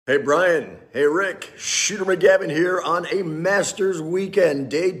Hey Brian, hey Rick, Shooter McGavin here on a Masters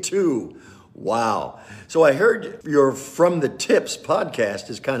weekend, day 2. Wow. So I heard your From the Tips podcast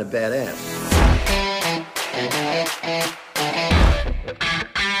is kind of badass.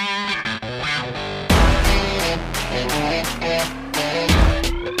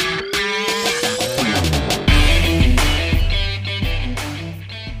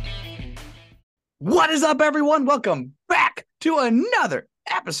 What is up, everyone? Welcome back to another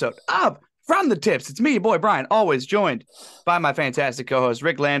episode of From the Tips. It's me, your boy Brian, always joined by my fantastic co-host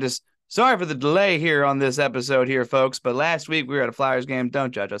Rick Landis. Sorry for the delay here on this episode here, folks, but last week we were at a Flyers game.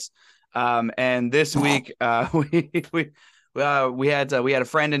 Don't judge us. And this week we had a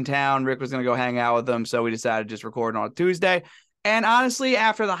friend in town. Rick was going to go hang out with them, so we decided to just record on a Tuesday. And honestly,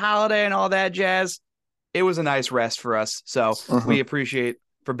 after the holiday and all that jazz, it was a nice rest for us. So we appreciate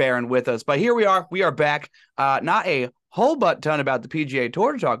for bearing with us. But here we are back. Not a whole butt ton about the PGA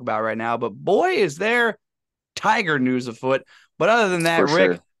Tour to talk about right now, but boy, is there Tiger news afoot. But other than that, For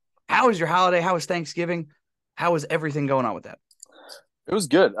Rick, sure. how was your holiday? How was Thanksgiving? How was everything going on with that? It was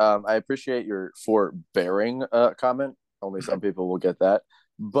good. I appreciate your forbearing comment. Only some people will get that,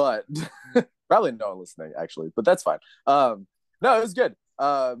 but probably no one listening actually. But that's fine. No, it was good.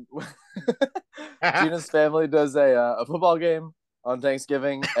 Gina's family does a football game on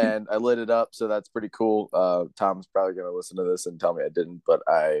Thanksgiving, and I lit it up, so that's pretty cool. Tom's probably gonna listen to this and tell me I didn't, but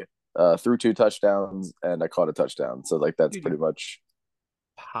I threw 2 touchdowns and I caught a touchdown. So like that's Dude, pretty much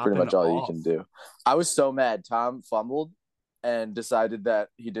popping all you off. can do. I was so mad. Tom fumbled and decided that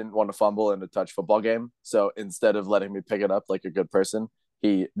he didn't want to fumble in a touch football game. So instead of letting me pick it up like a good person,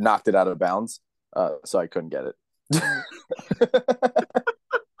 he knocked it out of bounds. So I couldn't get it.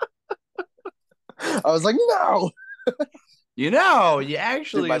 I was like, no. You know, you Dude,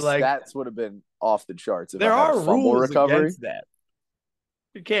 actually my like stats would have been off the charts if there I had are a fumble rules recovery. against that.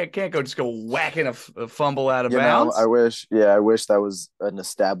 You can't go whacking a fumble out of You know, bounds. I wish that was an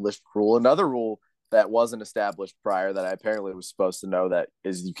established rule. Another rule that wasn't established prior that I apparently was supposed to know that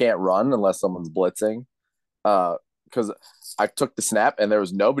is you can't run unless someone's blitzing. Because I took the snap and there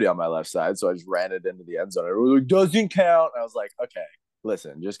was nobody on my left side, so I just ran it into the end zone. Everyone was like, doesn't count. I was like, okay,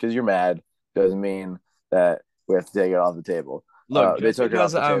 listen, just because you're mad doesn't mean that we have to take it off the table. Look, They just took it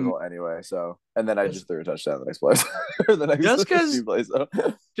off because the I'm table anyway. So, and then I just just threw a touchdown the next play, or the next just because few plays. So.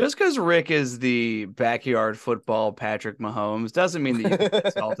 just because Rick is the backyard football Patrick Mahomes doesn't mean that you can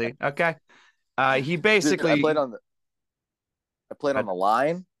be salty. Okay. He Dude, I played basically on the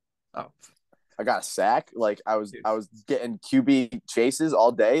line. oh, I got a sack. Like I was dude. I was getting QB chases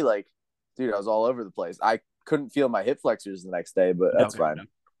all day. Like, dude, I was all over the place. I couldn't feel my hip flexors the next day, but No, that's okay, fine. no.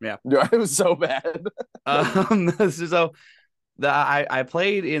 Yeah. Dude, it was so bad. So I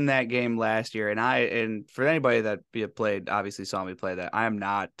played in that game last year, and for anybody that played, obviously saw me play that. I am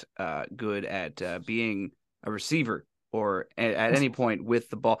not good at being a receiver or at any point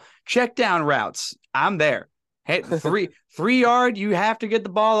with the ball. Check down routes, I'm there. Hey, 3 yard, you have to get the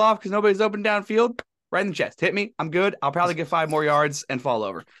ball off because nobody's open downfield. Right in the chest, hit me. I'm good. I'll probably get 5 more yards and fall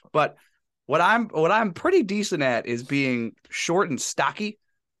over. But what I'm pretty decent at is being short and stocky,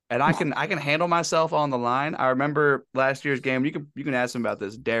 and I can handle myself on the line. I remember last year's game. You can ask him about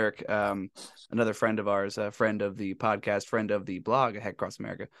this. Derek, another friend of ours, a friend of the podcast, friend of the blog, Heck Across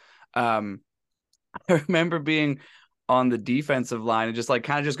America. Um, I remember being on the defensive line and just like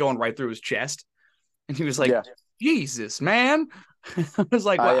kind of just going right through his chest, and he was like, Yeah. "Jesus, man." I was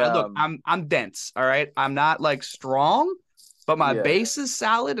like, I "Well, look, I'm dense. All right, I'm not like strong, but my yeah. base is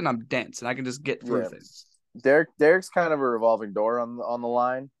solid, and I'm dense, and I can just get through Yeah. things." Derek's kind of a revolving door on the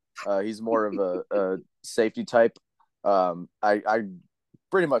line. He's more of a safety type. I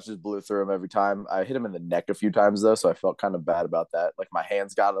pretty much just blew through him every time. I hit him in the neck a few times though, so I felt kind of bad about that. Like my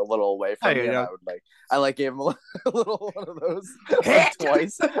hands got a little away from me, and I gave him a little one of those like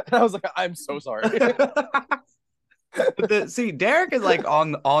twice, and I was like, I'm so sorry. But see, Derek is like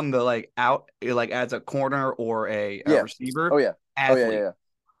on the like out like as a corner or a Yeah. receiver Oh yeah. athlete. Yeah.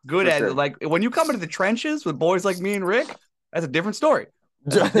 Good For at sure. like when you come into the trenches with boys like me and Rick, that's a different story.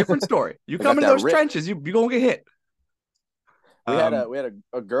 That's a different story. You I come got into that those Rick. trenches, you gonna get hit. We had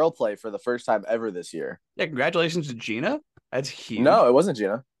a girl play for the first time ever this year. Yeah, congratulations to Gina. That's huge. No, it wasn't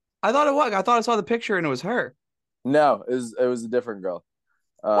Gina. I thought it was. I thought I saw the picture and it was her. No, it was a different girl.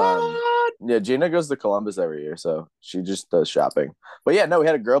 What? Yeah, Gina goes to Columbus every year, so she just does shopping. But yeah, no, we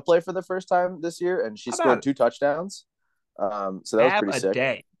had a girl play for the first time this year, and she How about scored it? 2 touchdowns. So that was Have pretty a sick.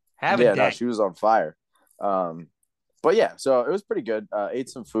 day. Have a Yeah, no, day. she was on fire. But yeah, so it was pretty good. Ate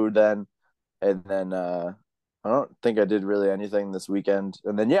some food then, and then I don't think I did really anything this weekend.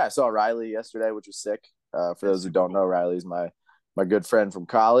 And then yeah, I saw Riley yesterday, which was sick. For That's those who super don't cool. know, Riley's my my good friend from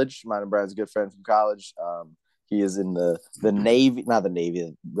college. Mine and Brian's a good friend from college. He is in the Navy, not the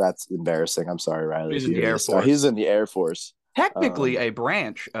Navy. That's embarrassing. I'm sorry, Riley. He's If in you the hear Air this. Force. He's in the Air Force. Technically a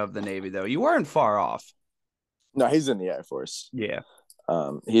branch of the Navy, though. You weren't far off. No, he's in the Air Force. Yeah.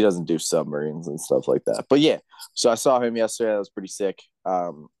 He doesn't do submarines and stuff like that. But yeah, so I saw him yesterday. That was pretty sick.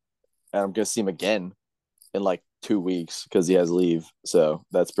 And I'm gonna see him again in like 2 weeks because he has leave. So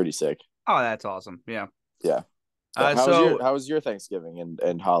that's pretty sick. Oh, that's awesome. Yeah. Yeah. So how was your Thanksgiving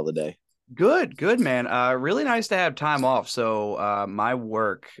and holiday? Good, man. Really nice to have time off. So, my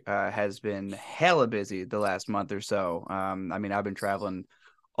work has been hella busy the last month or so. I mean, I've been traveling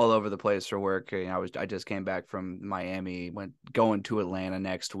all over the place for work. You know, I just came back from Miami, going to Atlanta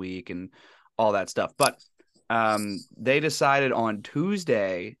next week, and all that stuff. But they decided on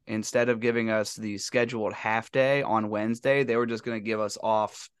Tuesday, instead of giving us the scheduled half day on Wednesday, they were just going to give us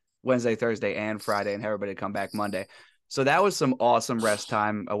off Wednesday, Thursday, and Friday, and have everybody come back Monday. So that was some awesome rest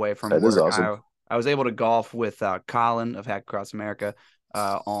time away from That work. is awesome. I was able to golf with Colin of Hack Across America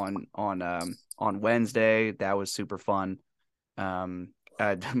on Wednesday. That was super fun.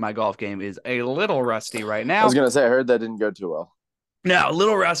 My golf game is a little rusty right I was now. gonna say I heard that didn't go too well. No, a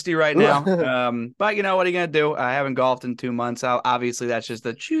little rusty right now. But you know what are you gonna do? I haven't golfed in 2 months. Obviously, that's just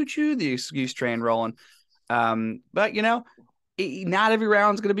the the excuse train rolling. But you know, not every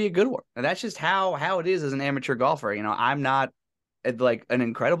round's going to be a good one. And that's just how it is as an amateur golfer. You know, I'm not like an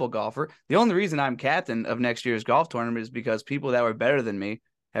incredible golfer. The only reason I'm captain of next year's golf tournament is because people that were better than me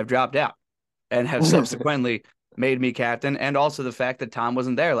have dropped out and have subsequently made me captain. And also the fact that Tom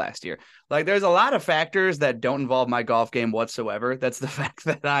wasn't there last year. Like there's a lot of factors that don't involve my golf game whatsoever. That's the fact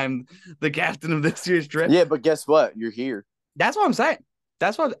that I'm the captain of this year's trip. Yeah, but guess what? You're here. That's what I'm saying.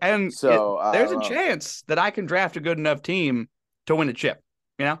 That's what, and so there's a chance that I can draft a good enough team to win a chip.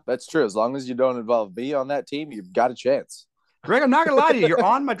 You know, that's true. As long as you don't involve me on that team, you've got a chance. Greg, I'm not gonna lie to you. You're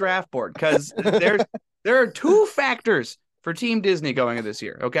on my draft board because there are 2 factors for Team Disney going in this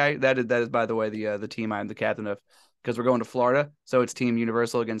year. Okay, that is by the way the team I'm the captain of because we're going to Florida, so it's Team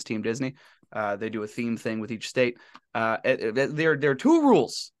Universal against Team Disney. They do a theme thing with each state. There are 2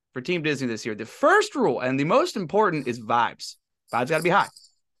 rules for Team Disney this year. The first rule and the most important is vibes. Vibes got to be high.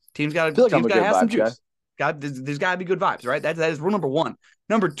 Teams got to have some juice. There's got to be good vibes, right? That is rule number 1.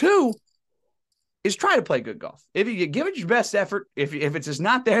 Number 2 is try to play good golf. If you give it your best effort, if it's just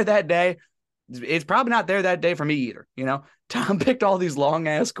not there that day, it's probably not there that day for me either. You know, Tom picked all these long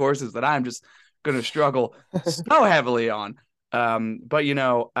ass courses that I'm just going to struggle so heavily on. But you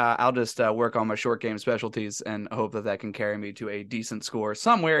know, I'll just work on my short game specialties and hope that can carry me to a decent score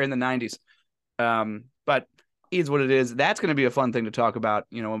somewhere in the 90s. But is what it is. That's going to be a fun thing to talk about,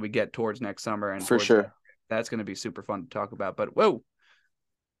 you know, when we get towards next summer. And for sure, that's going to be super fun to talk about. But whoa.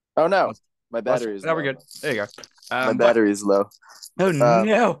 Oh no. My battery is low. We're good. There you go. My battery is low. Oh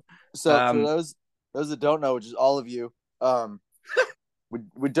no. So for those that don't know, which is all of you,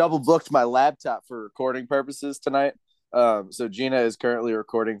 we double booked my laptop for recording purposes tonight. So Gina is currently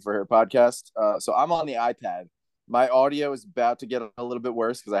recording for her podcast. So I'm on the iPad. My audio is about to get a little bit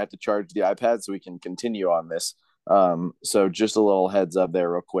worse because I have to charge the iPad so we can continue on this. So just a little heads up there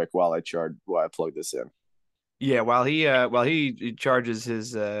real quick while I plug this in. Yeah, while he charges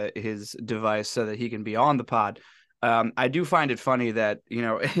his device so that he can be on the pod. I do find it funny that, you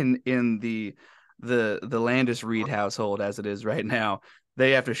know, in the Landis Reed household as it is right now,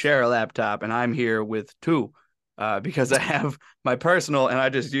 they have to share a laptop and I'm here with 2 because I have my personal and I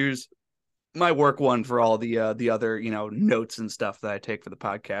just use my work one for all the other, you know, notes and stuff that I take for the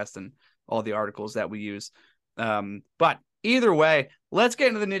podcast and all the articles that we use. But either way, let's get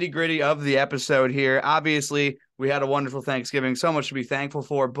into the nitty-gritty of the episode here. Obviously, we had a wonderful Thanksgiving, so much to be thankful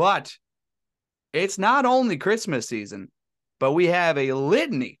for, but it's not only Christmas season, but we have a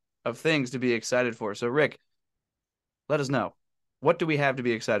litany of things to be excited for. So, Rick, let us know. What do we have to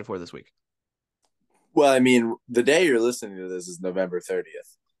be excited for this week? Well, I mean, the day you're listening to this is November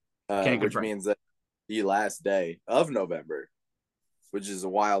 30th, which means that the last day of November, which is a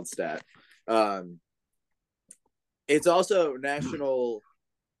wild stat. It's also National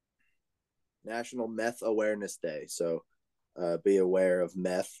Meth Awareness Day, so be aware of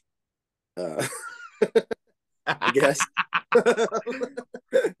meth. I guess.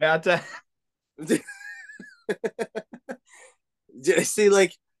 See,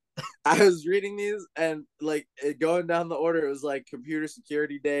 like, I was reading these and like going down the order, it was like Computer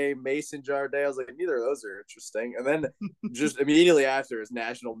Security Day, Mason Jar Day. I was like, neither of those are interesting. And then just immediately after is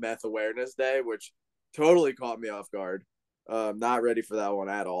National Meth Awareness Day, which totally caught me off guard. Not ready for that one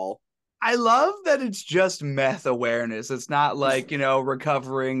at all. I love that it's just meth awareness. It's not like, you know,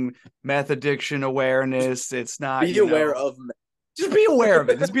 recovering meth addiction awareness. It's not. Be aware of meth. Just be aware of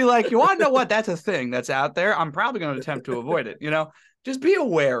it. Just be like, you want to know what? That's a thing that's out there. I'm probably going to attempt to avoid it. Just be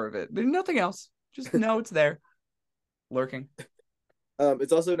aware of it. There's nothing else. Just know it's there, lurking.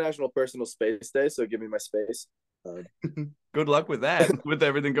 It's also National Personal Space Day, so give me my space. Good luck with that. With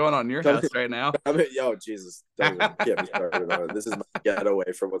everything going on in your house right now. Yo, Jesus, don't even get me started on it. This is my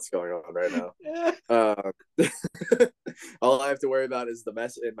getaway from what's going on right now. All I have to worry about is the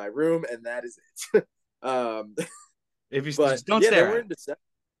mess in my room, and that is it. If you but just don't yeah, stare.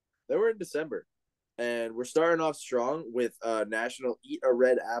 They were in December, and we're starting off strong with National Eat a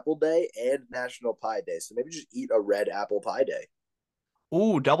Red Apple Day and National Pie Day. So maybe just eat a red apple pie day.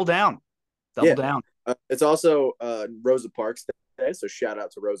 Ooh, double down. Double down. It's also Rosa Parks Day, so shout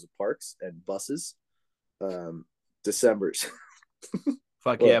out to Rosa Parks and buses. December's.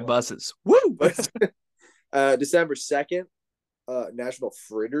 Fuck yeah, buses. Woo! December 2nd, National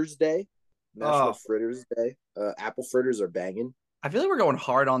Fritters Day. National Fritters Day. Apple fritters are banging. I feel like we're going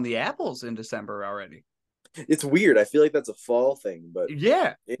hard on the apples in December already. It's weird. I feel like that's a fall thing, but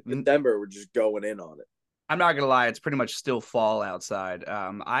yeah, in December we're just going in on it. I'm not gonna lie, it's pretty much still fall outside.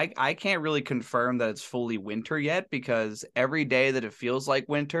 I can't really confirm that it's fully winter yet because every day that it feels like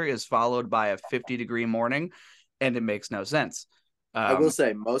winter is followed by a 50-degree morning, and it makes no sense. I will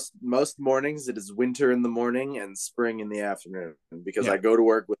say most mornings it is winter in the morning and spring in the afternoon because I go to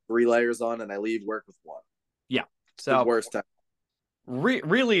work with 3 layers on and I leave work with 1. Yeah, so the worst time.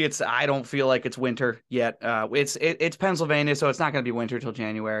 Really, I don't feel like it's winter yet. It's Pennsylvania, so it's not going to be winter till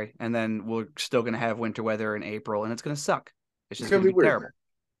January, and then we're still going to have winter weather in April, and it's going to suck. It's just going to be weird. terrible.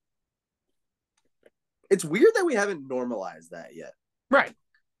 It's weird that we haven't normalized that yet. Right.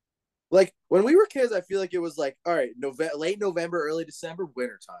 Like when we were kids, I feel like it was like, all right, late November, early December,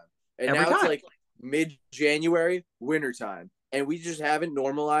 wintertime. And now it's like mid-January, wintertime. And we just haven't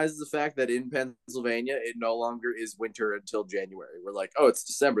normalized the fact that in Pennsylvania, it no longer is winter until January. We're like, oh, it's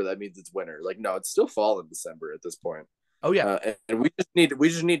December. That means it's winter. Like, no, it's still fall in December at this point. Oh, yeah. And we just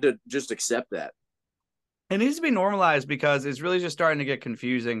need to just accept that. It needs to be normalized because it's really just starting to get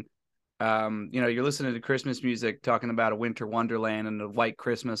confusing. You're listening to Christmas music talking about a winter wonderland and a white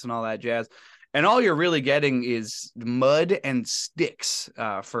Christmas and all that jazz. And all you're really getting is mud and sticks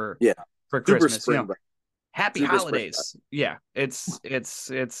for Christmas. Happy holidays. Yeah, it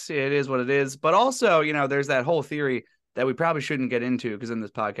is what it is. But also, there's that whole theory that we probably shouldn't get into because in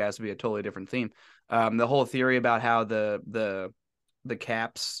this podcast would be a totally different theme. The whole theory about how the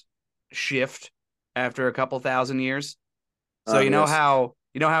caps shift after a couple thousand years. So how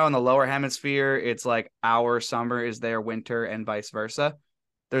in the lower hemisphere it's like our summer is their winter and vice versa.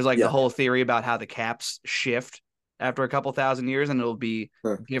 There's the whole theory about how the caps shift after a couple thousand years and it'll be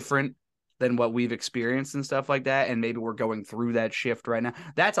different than what we've experienced and stuff like that. And maybe we're going through that shift right now.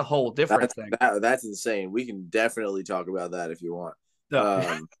 That's a whole different thing. That's insane. We can definitely talk about that if you want.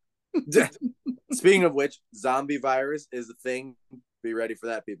 Speaking of which, zombie virus is a thing. Be ready for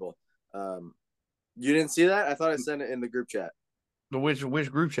that, people. You didn't see that? I thought I sent it in the group chat.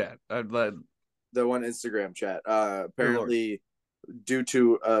 Which group chat? The one Instagram chat. Apparently, due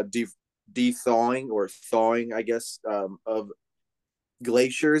to thawing, I guess, of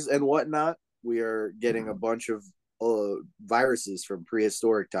glaciers and whatnot, we are getting a bunch of viruses from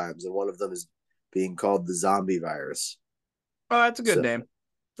prehistoric times, and one of them is being called the zombie virus. Oh, that's a good name.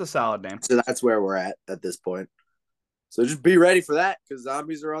 It's a solid name. So that's where we're at this point. So just be ready for that because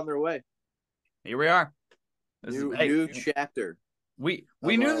zombies are on their way. Here we are. New chapter. We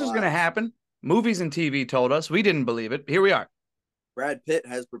knew this was going to happen. Movies and TV told us. We didn't believe it. Here we are. Brad Pitt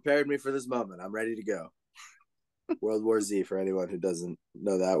has prepared me for this moment. I'm ready to go. World War Z, for anyone who doesn't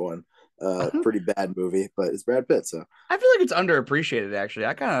know that one. Pretty bad movie, but it's Brad Pitt, so I feel like it's underappreciated. Actually,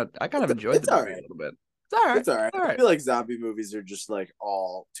 I kind of enjoyed the movie a little bit. It's all right. I feel like zombie movies are just like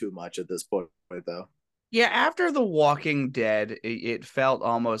all too much at this point, though. Yeah, after The Walking Dead, it felt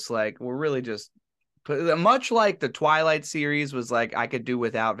almost like we're really just much like the Twilight series was like I could do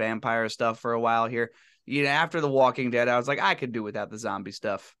without vampire stuff for a while here. After The Walking Dead, I was like I could do without the zombie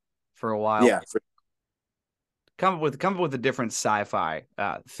stuff for a while. Yeah. Come up with a different sci-fi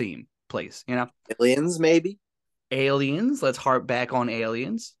theme, please. Aliens, maybe. Aliens. Let's harp back on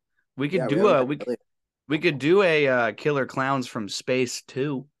Aliens. We could we could do a Killer Clowns from Space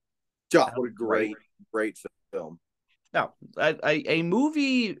too. Oh, what a great film. No, a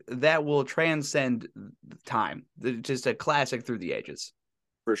movie that will transcend time. Just a classic through the ages.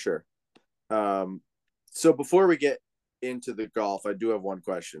 For sure. So before we get into the golf, I do have one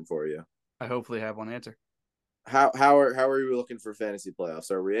question for you. I hopefully have one answer. How are you looking for fantasy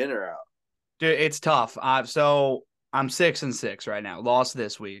playoffs? Are we in or out? Dude, it's tough. So I'm 6-6 right now. Lost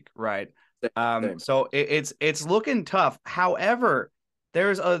this week, right? Same. So it's looking tough. However,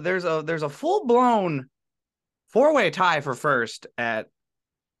 there's a full blown 4-way tie for first at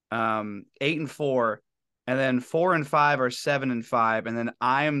 8-4, and then 4-5 are 7-5, and then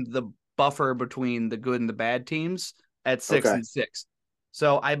I'm the buffer between the good and the bad teams at 6-6.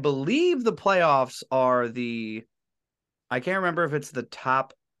 So I believe the playoffs are I can't remember if it's the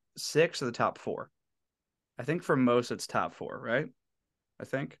top 6 or the top 4. I think for most it's top 4, right? I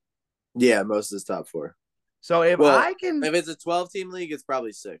think. Yeah, most is top 4. So if it's a 12-team league, it's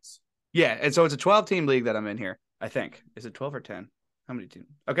probably 6. Yeah, and so it's a 12-team league that I'm in here, I think. Is it 12 or 10? How many teams?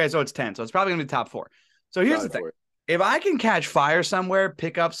 Okay, so it's 10. So it's probably going to be top 4. So here's the thing. If I can catch fire somewhere,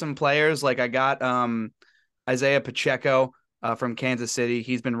 pick up some players, like I got Isaiah Pacheco from Kansas City.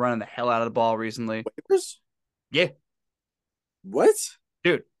 He's been running the hell out of the ball recently. Waivers? Yeah. What?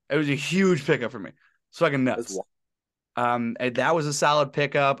 Dude, it was a huge pickup for me. It's fucking nuts. And that was a solid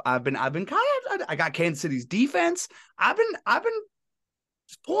pickup. I've been I got Kansas City's defense. I've been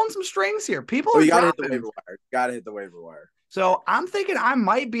just pulling some strings here. People are gotta hit the waiver wire. Gotta hit the waiver wire. So I'm thinking I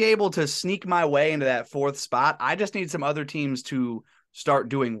might be able to sneak my way into that 4th spot. I just need some other teams to start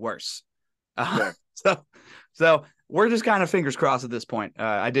doing worse. So we're just kind of fingers crossed at this point.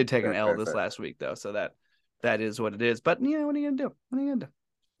 I did take an L this last week though, so that is what it is. But what are you gonna do? What are you gonna do?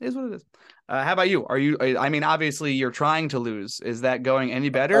 It is what it is. How about you? Are you? I mean, obviously you're trying to lose. Is that going any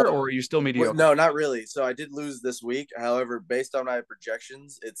better, or are you still mediocre? No, not really. So I did lose this week. However, based on my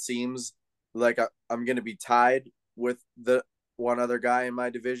projections, it seems like I'm going to be tied with the one other guy in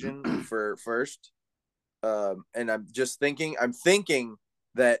my division for first. And I'm thinking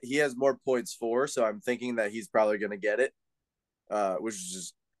that he has more points for, so I'm thinking that he's probably going to get it, which is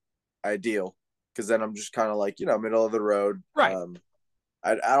just ideal because then I'm just kind of like, middle of the road. Right.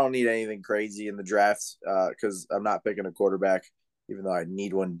 I don't need anything crazy in the drafts because I'm not picking a quarterback, even though I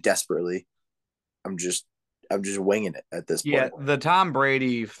need one desperately. I'm just winging it at this point. Yeah, the Tom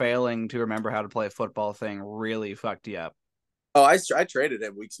Brady failing to remember how to play a football thing really fucked you up. Oh, I traded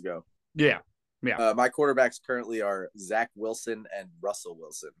him weeks ago. Yeah. My quarterbacks currently are Zach Wilson and Russell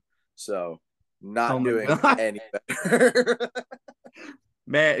Wilson, so not doing any better.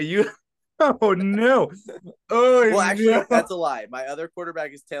 Man, you. Oh no! Oh well, actually, no. That's a lie. My other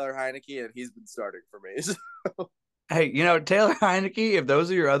quarterback is Taylor Heineke, and he's been starting for me. So. Hey, Taylor Heineke, if those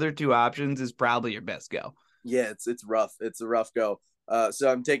are your other 2 options, is probably your best go. Yeah, it's rough. It's a rough go.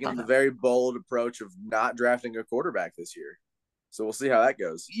 So I'm taking the very bold approach of not drafting a quarterback this year. So we'll see how that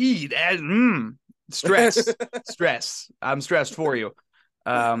goes. Stress. I'm stressed for you.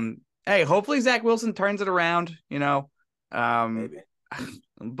 Hey, hopefully Zach Wilson turns it around. Maybe.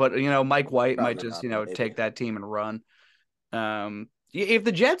 But Mike White might just take that team and run. If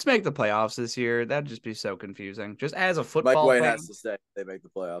the Jets make the playoffs this year, that'd just be so confusing. Just as a football Mike White fan, has to stay. They make the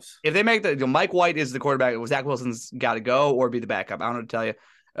playoffs. If they make Mike White is the quarterback. Zach Wilson's got to go or be the backup. I don't know what to tell you.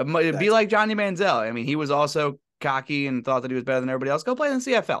 It'd be like Johnny Manziel. I mean, he was also cocky and thought that he was better than everybody else. Go play in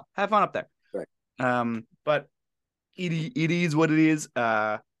the CFL. Have fun up there. Right. But it is what it is.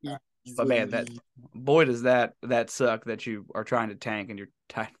 But man, does that suck that you are trying to tank and you're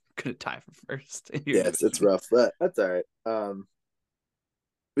gonna tie for first. Yeah, it's rough, but that's all right.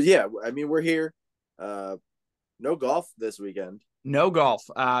 But yeah, I mean, we're here. No golf this weekend. No golf.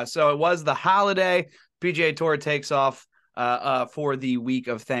 So it was the holiday. PGA Tour takes off for the week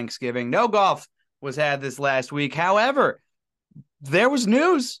of Thanksgiving. No golf was had this last week. However, there was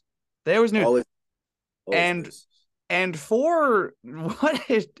news. Always and for what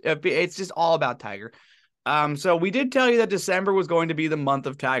it's just all about Tiger. So we did tell you that December was going to be the month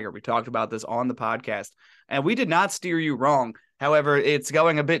of Tiger. We talked about this on the podcast, and we did not steer you wrong. However, it's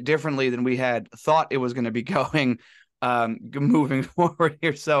going a bit differently than we had thought it was going to be going moving forward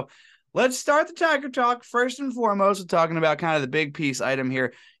here. So let's start the Tiger talk. First and foremost, we're talking about kind of the big piece item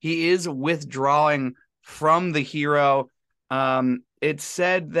here. He is withdrawing from the Hero. It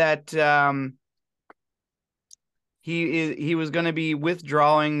said that he was going to be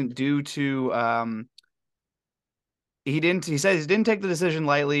withdrawing due to he says he didn't take the decision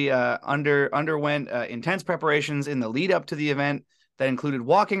lightly, underwent intense preparations in the lead up to the event that included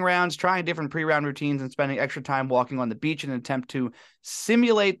walking rounds, trying different pre-round routines, and spending extra time walking on the beach in an attempt to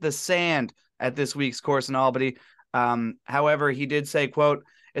simulate the sand at this week's course in Albany. However, he did say, quote,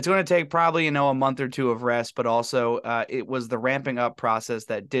 "It's going to take probably, a month or 2 of rest, but also it was the ramping up process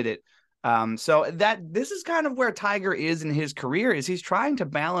that did it." So this is kind of where Tiger is in his career, is he's trying to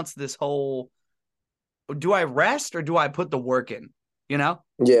balance this whole, do I rest or do I put the work in? Yeah.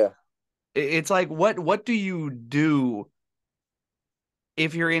 It's like, what do you do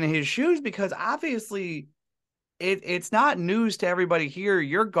if you're in his shoes? Because obviously it's not news to everybody here.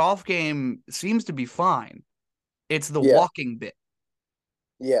 Your golf game seems to be fine. It's the Yeah. walking bit.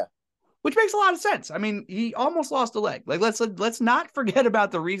 Yeah. Which makes a lot of sense. I mean, he almost lost a leg. Like let's not forget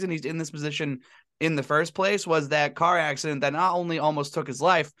about the reason he's in this position in the first place was that car accident that not only almost took his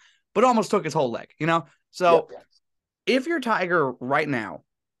life, but almost took his whole leg, you know? So if you're Tiger right now,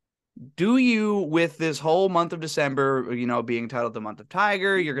 do you, with this whole month of December, you know, being titled the month of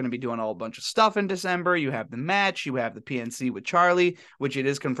Tiger, you're going to be doing a whole bunch of stuff in December. You have the match, you have the PNC with Charlie, which it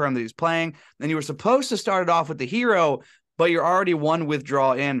is confirmed that he's playing. And you were supposed to start it off with the hero, but you're already one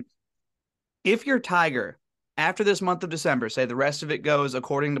withdrawal in. If you're Tiger, after this month of December, say the rest of it goes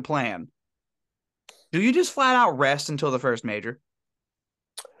according to plan, do you just flat out rest until the first major?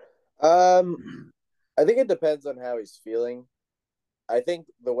 I think it depends on how he's feeling. I think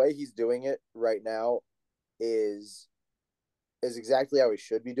the way he's doing it right now is exactly how he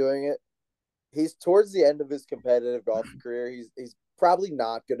should be doing it. He's towards the end of his competitive golf career. He's probably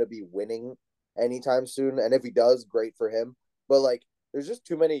not going to be winning anytime soon, and if he does, great for him. But like, there's just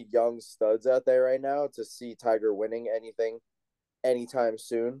too many young studs out there right now to see Tiger winning anything anytime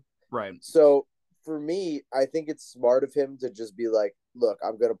soon. Right. So for me, I think it's smart of him to just be like, look,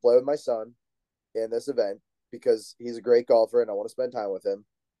 I'm going to play with my son in this event because he's a great golfer and I want to spend time with him.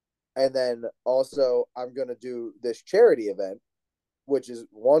 And then also, I'm going to do this charity event, which is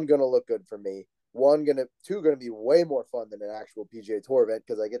one, going to look good for me. Two, going to be way more fun than an actual PGA Tour event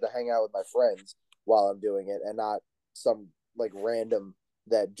because I get to hang out with my friends while I'm doing it and not some like random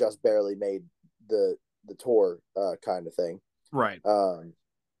that just barely made the tour kind of thing. Right. And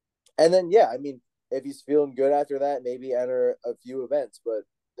then, yeah, I mean, if he's feeling good after that, maybe enter a few events, but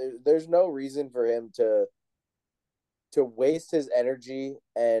there's no reason for him to waste his energy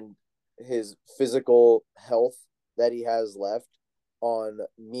and his physical health that he has left on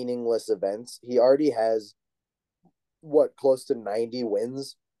meaningless events. He already has close to 90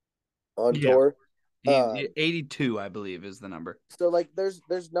 wins on tour. 82, I believe, is the number. So like there's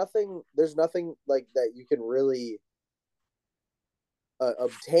nothing like that you can really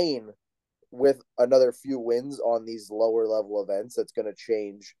obtain with another few wins on these lower level events that's going to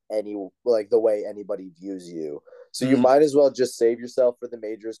change the way anybody views you. So you might as well just save yourself for the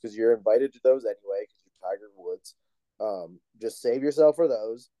majors because you're invited to those anyway because you're Tiger Woods. Just save yourself for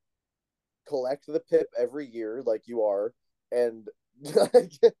those. Collect the PIP every year like you are, and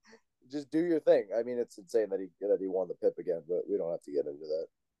just do your thing. I mean, it's insane that he won the PIP again, but we don't have to get into that.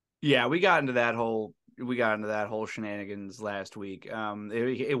 Yeah, we got into that whole shenanigans last week.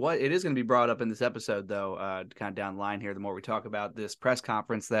 It is going to be brought up in this episode though, kind of down the line here. The more we talk about this press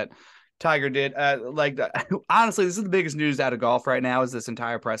conference that Tiger did, honestly, this is the biggest news out of golf right now is this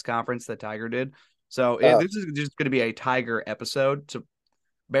entire press conference that Tiger did. So this is just going to be a Tiger episode. So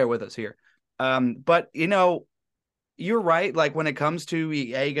bear with us here. But you know, you're right. Like when it comes to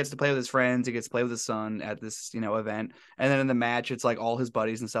he gets to play with his friends, he gets to play with his son at this, event. And then in the match, it's like all his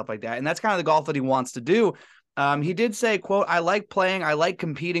buddies and stuff like that. And that's kind of the golf that he wants to do. He did say, quote, I like playing, I like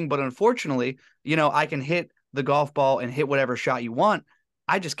competing, but unfortunately, I can hit the golf ball and hit whatever shot you want.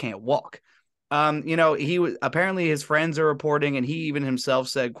 I just can't walk. He was apparently his friends are reporting, and he even himself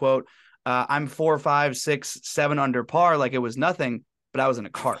said, quote, I'm 4, 5, 6, 7 under par, like it was nothing, but I was in a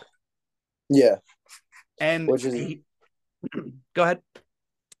cart. Yeah. And go ahead.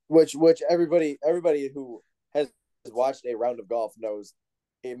 Which everybody who has watched a round of golf knows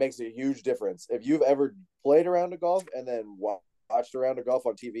it makes a huge difference. If you've ever played a round of golf and then watched a round of golf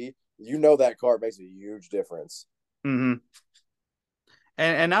on TV, that card makes a huge difference. Mm-hmm.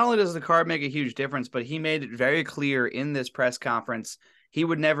 And not only does the card make a huge difference, but he made it very clear in this press conference he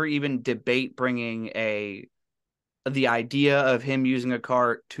would never even debate bringing the idea of him using a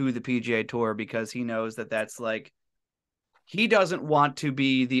cart to the PGA Tour because he knows that that's like he doesn't want to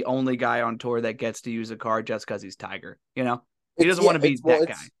be the only guy on tour that gets to use a cart just because he's Tiger. He doesn't want to be that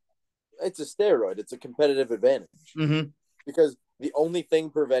guy. It's a steroid. It's a competitive advantage. Mm-hmm. Because the only thing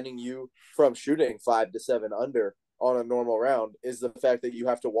preventing you from shooting 5 to 7 under on a normal round is the fact that you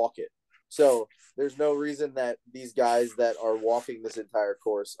have to walk it. So there's no reason that these guys that are walking this entire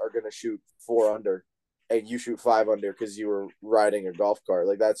course are going to shoot 4 under and you shoot 5 under because you were riding a golf cart.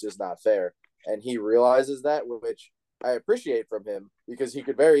 Like, that's just not fair. And he realizes that, which I appreciate from him because he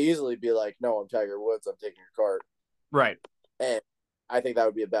could very easily be like, no, I'm Tiger Woods. I'm taking a cart. Right. And I think that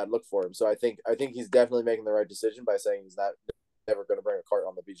would be a bad look for him. So I think he's definitely making the right decision by saying he's never going to bring a cart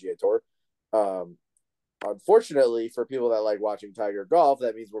on the PGA Tour. Unfortunately, for people that like watching Tiger golf,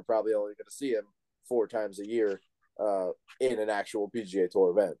 that means we're probably only going to see him 4 times a year in an actual PGA Tour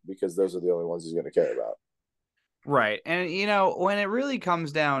event because those are the only ones he's going to care about. Right. And, when it really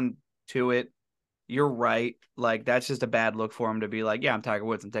comes down to it, you're right. Like, that's just a bad look for him to be like, yeah, I'm Tiger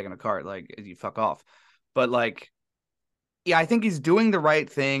Woods, I'm taking a cart. Like, you fuck off. But like, yeah, I think he's doing the right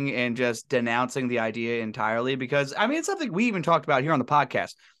thing and just denouncing the idea entirely because, I mean, it's something we even talked about here on the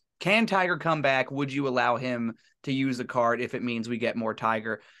podcast. Can Tiger come back? Would you allow him to use the card if it means we get more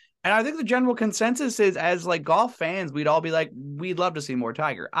Tiger? And I think the general consensus is, as like golf fans, we'd all be like, we'd love to see more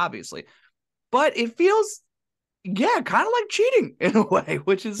Tiger, obviously. But it feels, yeah, kind of like cheating in a way,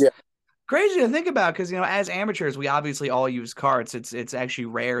 which is crazy to think about because, you know, as amateurs, we obviously all use carts. It's actually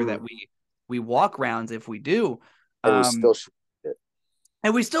rare that we walk rounds if we do. And we still shoot it.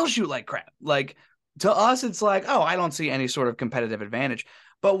 And we still shoot like crap. Like, to us, it's like, oh, I don't see any sort of competitive advantage.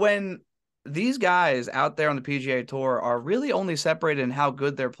 But when these guys out there on the PGA Tour are really only separated in how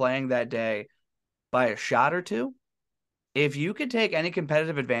good they're playing that day by a shot or two, if you could take any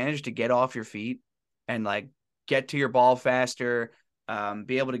competitive advantage to get off your feet and like get to your ball faster,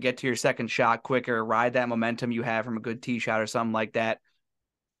 be able to get to your second shot quicker, ride that momentum you have from a good tee shot or something like that,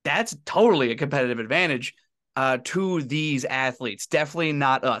 that's totally a competitive advantage to these athletes. Definitely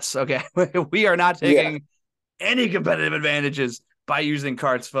not us. Okay. We are not taking any competitive advantages by using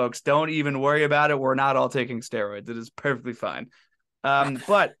carts, folks. Don't even worry about it. We're not all taking steroids. It is perfectly fine.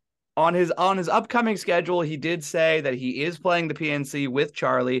 But on his upcoming schedule, he did say that he is playing the PNC with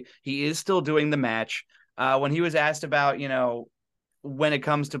Charlie. He is still doing the match. When he was asked about, you know, when it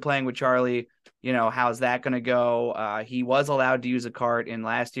comes to playing with Charlie, you know, how's that going to go? He was allowed to use a cart in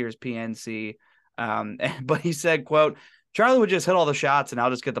last year's PNC. But he said, quote, Charlie would just hit all the shots and I'll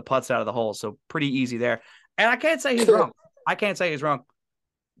just get the putts out of the hole. So pretty easy there. And I can't say he's wrong. I can't say he's wrong.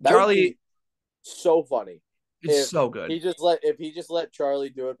 Charlie, so funny. It's so good. If he just let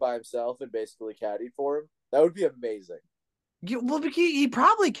Charlie do it by himself and basically caddied for him, that would be amazing. Yeah, well, he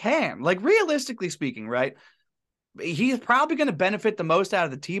probably can. Like, realistically speaking, right? He's probably going to benefit the most out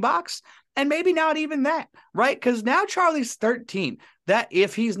of the tee box, and maybe not even that, right? Because now Charlie's 13. That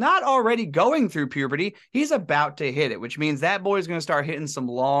if he's not already going through puberty, he's about to hit it, which means that boy's going to start hitting some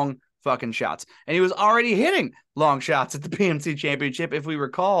long fucking shots. And he was already hitting long shots at the PNC Championship. If we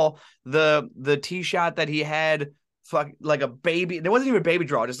recall, the tee shot that he had, like a baby, there wasn't even a baby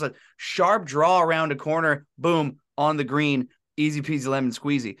draw, just a sharp draw around a corner, boom, on the green, easy peasy lemon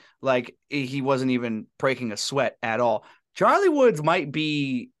squeezy. Like, he wasn't even breaking a sweat at all. Charlie Woods might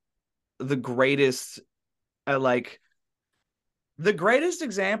be the greatest, the greatest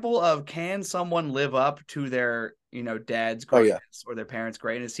example of, can someone live up to their, you know, dad's greatness or their parents'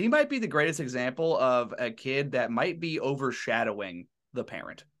 greatness. He might be the greatest example of a kid that might be overshadowing the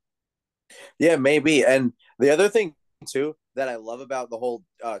parent. Yeah, maybe. And the other thing too that I love about the whole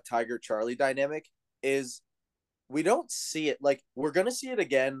Tiger Charlie dynamic is we don't see it. Like, we're gonna see it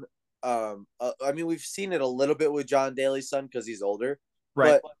again. I mean, we've seen it a little bit with John Daly's son because he's older,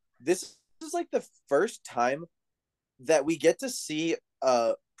 right? But this is like the first time that we get to see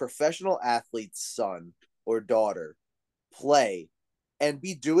a professional athlete's son or daughter play and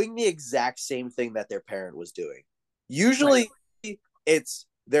be doing the exact same thing that their parent was doing. Usually it's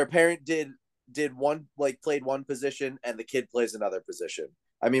their parent did one, like, played one position and the kid plays another position.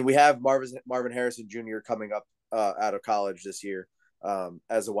 I mean, we have Marvin Harrison Jr. coming up out of college this year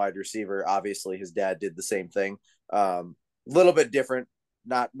as a wide receiver. Obviously his dad did the same thing. Little bit different,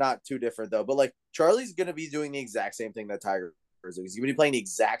 not too different though, but like, Charlie's going to be doing the exact same thing that Tiger is doing. He's going to be playing the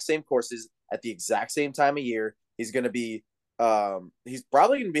exact same courses at the exact same time of year. He's going to be he's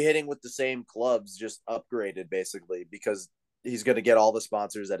probably going to be hitting with the same clubs, just upgraded basically, because he's going to get all the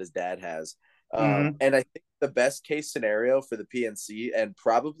sponsors that his dad has. And I think the best case scenario for the PNC, and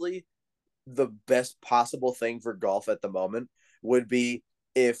probably the best possible thing for golf at the moment, would be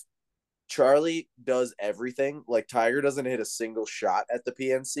if Charlie does everything. Like, Tiger doesn't hit a single shot at the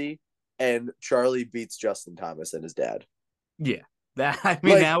PNC, and Charlie beats Justin Thomas and his dad. Yeah. That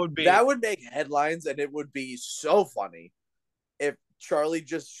would make headlines, and it would be so funny if Charlie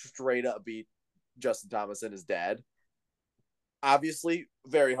just straight up beat Justin Thomas and his dad. Obviously,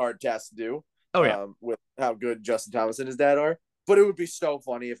 very hard task to do. Oh yeah, with how good Justin Thomas and his dad are. But it would be so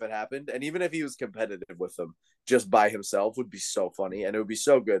funny if it happened, and even if he was competitive with them just by himself, would be so funny, and it would be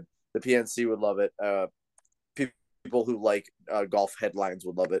so good. The PNC would love it. People who like golf headlines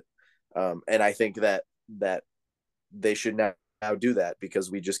would love it, and I think that they should now do that, because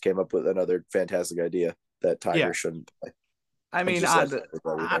we just came up with another fantastic idea that Tiger shouldn't play. I mean,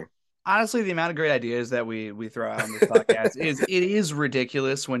 honestly, the amount of great ideas that we throw out on this podcast is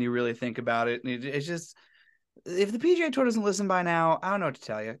ridiculous when you really think about it. It's just, If the PGA Tour doesn't listen by now, I don't know what to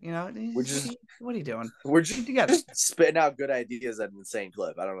tell you. You know, what are you doing? We're Get together. just spitting out good ideas at an insane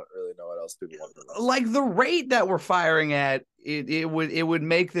clip. I don't really know what else people want from us. Like the rate that we're firing at, it would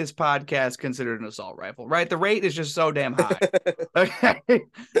make this podcast considered an assault rifle, right? The rate is just so damn high. Okay,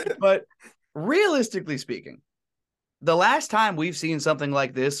 but realistically speaking, the last time we've seen something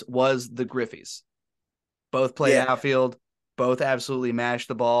like this was the Griffeys. Both played outfield, both absolutely mashed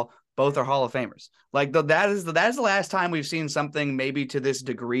the ball. Both are Hall of Famers. Like that is the last time we've seen something maybe to this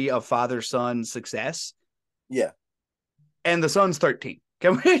degree of father-son success. Yeah. And the son's 13.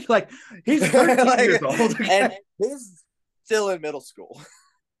 Can we he's 13 years old. And he's still in middle school.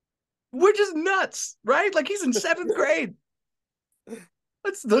 Which is nuts, right? Like he's in 7th grade.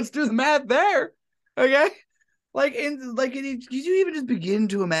 Let's do the math there. Okay. Did you even just begin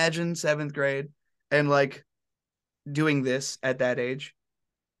to imagine 7th grade and doing this at that age?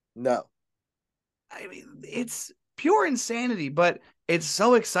 No. I mean, it's pure insanity, but it's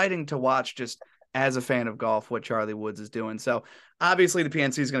so exciting to watch just as a fan of golf what Charlie Woods is doing. So obviously the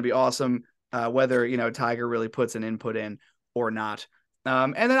PNC is going to be awesome, whether, Tiger really puts an input in or not.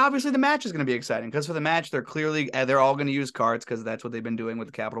 And then obviously the match is going to be exciting because for the match, they're all going to use cards because that's what they've been doing with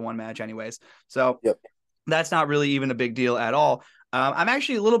the Capital One match anyways. So that's not really even a big deal at all. I'm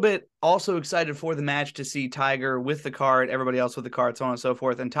actually a little bit also excited for the match to see Tiger with the card, everybody else with the card, so on and so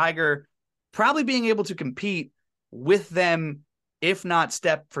forth. And Tiger probably being able to compete with them, if not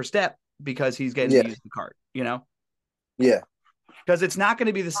step for step, because he's getting to use the card, Yeah. Because it's not going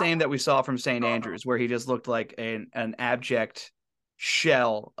to be the same that we saw from St. Andrews, where he just looked like an abject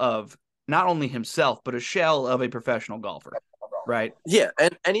shell of not only himself, but a shell of a professional golfer, right? Yeah,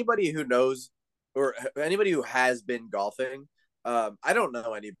 and anybody who knows or anybody who has been golfing, I don't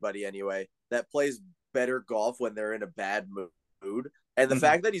know anybody anyway that plays better golf when they're in a bad mood. And the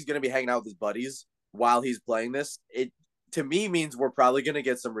fact that he's going to be hanging out with his buddies while he's playing this, it to me means we're probably going to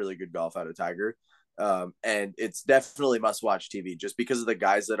get some really good golf out of Tiger. And it's definitely must-watch TV just because of the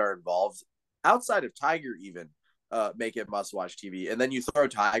guys that are involved outside of Tiger even make it must-watch TV. And then you throw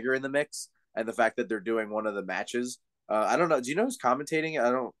Tiger in the mix and the fact that they're doing one of the matches. I don't know. Do you know who's commentating?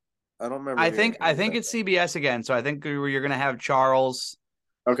 I don't remember. I think it's CBS again. So I think you're going to have Charles.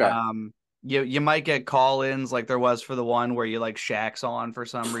 Okay. You might get call-ins like there was for the one where Shaq's on for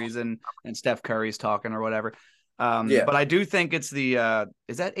some reason and Steph Curry's talking or whatever. But I do think it's the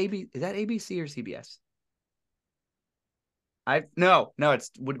is that ABC or CBS? Would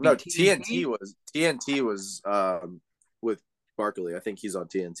it be TNT? TNT was with Barkley. I think he's on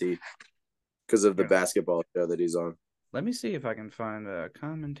TNT because of the basketball show that he's on. Let me see if I can find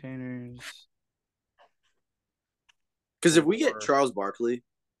commentators. Because if we get Charles Barkley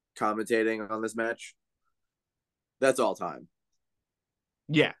commentating on this match, that's all time.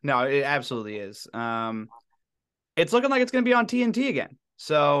 Yeah, no, it absolutely is. It's looking like it's going to be on TNT again.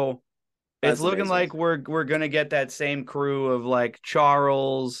 So it's looking like we're going to get that same crew of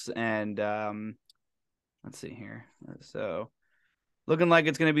Charles and let's see here. So looking like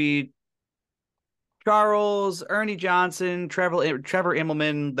it's going to be Charles, Ernie Johnson, Trevor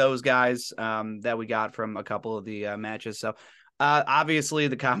Immelman, those guys that we got from a couple of the matches. So obviously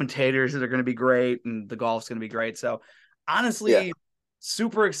the commentators are going to be great and the golf's going to be great. So honestly,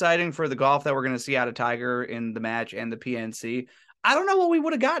 super exciting for the golf that we're going to see out of Tiger in the match and the PNC. I don't know what we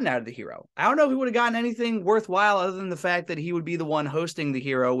would have gotten out of the Hero. I don't know if we would have gotten anything worthwhile other than the fact that he would be the one hosting the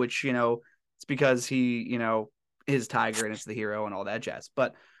Hero, which, it's because he, is Tiger and it's the Hero and all that jazz.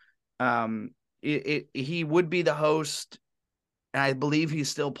 But he would be the host, and I believe he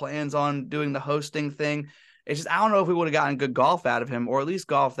still plans on doing the hosting thing. It's just I don't know if we would have gotten good golf out of him, or at least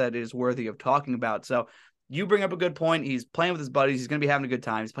golf that is worthy of talking about. So you bring up a good point. He's playing with his buddies. He's going to be having a good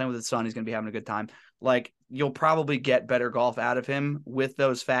time. He's playing with his son. He's going to be having a good time. You'll probably get better golf out of him with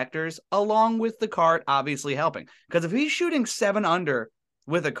those factors, along with the cart obviously helping. Because if he's shooting 7 under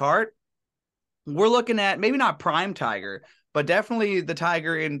with a cart, we're looking at maybe not prime Tiger, but definitely the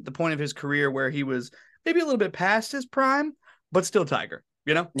Tiger in the point of his career where he was maybe a little bit past his prime, but still Tiger,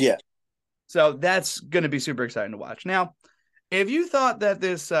 Yeah. So that's going to be super exciting to watch. Now, if you thought that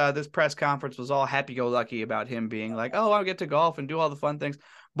this press conference was all happy-go-lucky about him being like, oh, I'll get to golf and do all the fun things,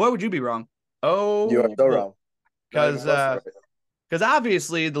 boy, would you be wrong. Oh, you are so wrong. Because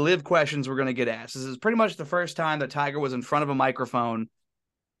obviously the LIV questions were going to get asked. This is pretty much the first time that Tiger was in front of a microphone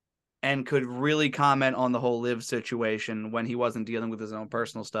and could really comment on the whole LIV situation when he wasn't dealing with his own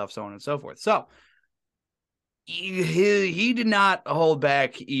personal stuff, so on and so forth. So he did not hold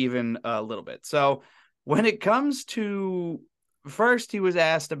back even a little bit. So when it comes to first, he was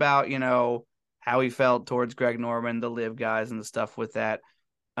asked about, how he felt towards Greg Norman, the LIV guys and the stuff with that.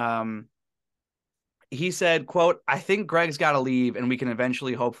 he said, quote, "I think Greg's got to leave and we can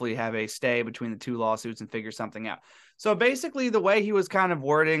eventually hopefully have a stay between the two lawsuits and figure something out." So basically the way he was kind of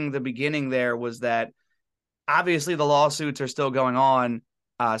wording the beginning there was that obviously the lawsuits are still going on,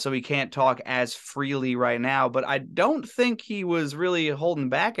 so he can't talk as freely right now, but I don't think he was really holding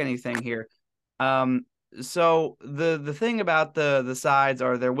back anything here. So the thing about the sides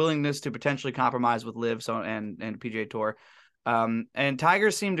are their willingness to potentially compromise with LIV and PGA Tour. And Tiger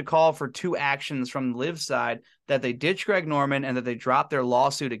seemed to call for two actions from the LIV side, that they ditch Greg Norman and that they drop their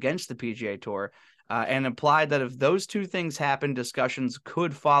lawsuit against the PGA Tour, and implied that if those two things happen, discussions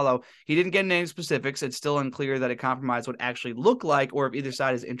could follow. He didn't get into any specifics. It's still unclear that a compromise would actually look like, or if either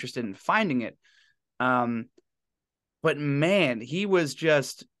side is interested in finding it. But man, he was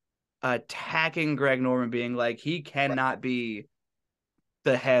just attacking Greg Norman, being like, he cannot be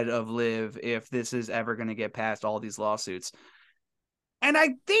the head of LIV if this is ever going to get past all these lawsuits. And I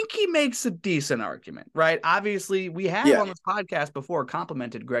think he makes a decent argument, right? Obviously, we have on this podcast before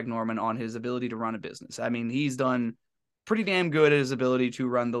complimented Greg Norman on his ability to run a business. I mean, he's done pretty damn good at his ability to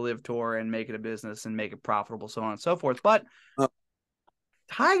run the LIV Tour and make it a business and make it profitable, so on and so forth. But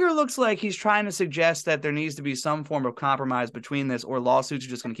Tiger looks like he's trying to suggest that there needs to be some form of compromise between this, or lawsuits are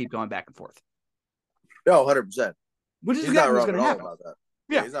just going to keep going back and forth. No, 100%. Which is he's not wrong at all happen. about that.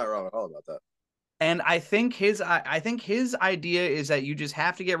 Yeah, he's not wrong at all about that. And I think his idea is that you just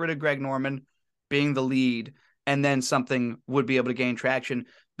have to get rid of Greg Norman being the lead, and then something would be able to gain traction,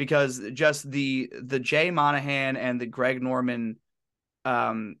 because just the Jay Monahan and the Greg Norman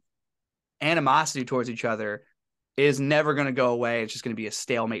animosity towards each other is never going to go away. It's just going to be a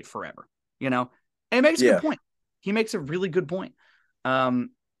stalemate forever, you know? And it makes a good point. He makes a really good point.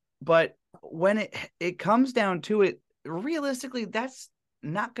 But when it comes down to it, realistically, that's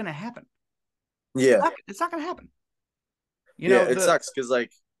not going to happen. Yeah. It's not going to happen. You know, it sucks because like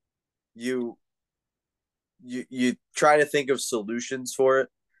you try to think of solutions for it,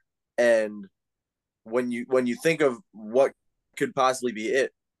 and when you think of what could possibly be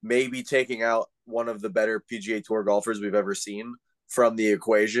it, maybe taking out one of the better PGA Tour golfers we've ever seen from the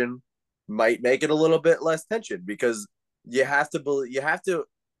equation might make it a little bit less tension, because you have to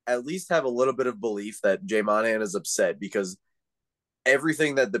at least have a little bit of belief that Jay Monahan is upset, because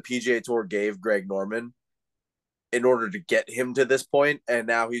everything that the PGA Tour gave Greg Norman in order to get him to this point, and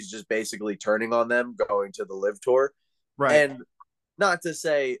now he's just basically turning on them, going to the LIV Tour. Right. And not to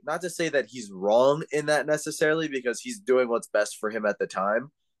say that he's wrong in that necessarily, because he's doing what's best for him at the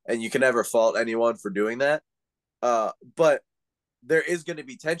time, and you can never fault anyone for doing that. But there is going to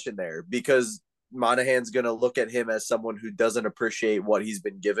be tension there, because Monahan's going to look at him as someone who doesn't appreciate what he's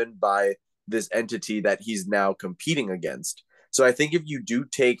been given by this entity that he's now competing against. So I think if you do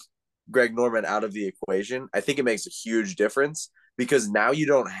take Greg Norman out of the equation, I think it makes a huge difference, because now you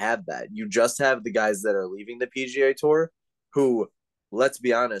don't have that. You just have the guys that are leaving the PGA Tour who, let's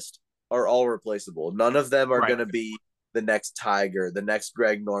be honest, are all replaceable. None of them are going to be the next Tiger, the next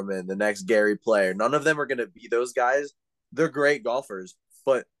Greg Norman, the next Gary Player. None of them are going to be those guys. They're great golfers,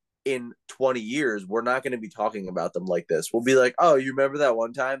 but in 20 years, we're not going to be talking about them like this. We'll be like, oh, you remember that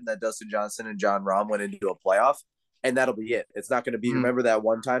one time that Dustin Johnson and Jon Rahm went into a playoff? And that'll be it. It's not going to be, remember that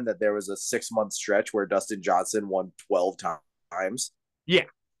one time that there was a 6-month stretch where Dustin Johnson won 12 times? Yeah.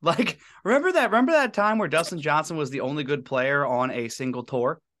 Like, remember that time where Dustin Johnson was the only good player on a single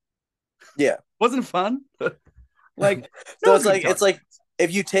tour? Yeah. Wasn't fun? Like, so it's like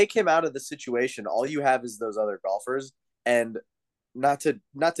if you take him out of the situation, all you have is those other golfers. And not to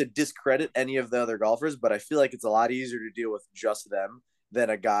discredit any of the other golfers, but I feel like it's a lot easier to deal with just them than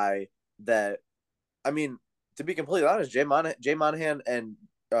a guy that, I mean, to be completely honest, Jay Monahan and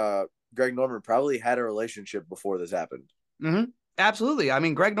Greg Norman probably had a relationship before this happened. Mm-hmm. Absolutely. I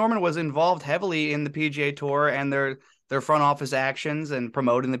mean, Greg Norman was involved heavily in the PGA Tour and their front office actions and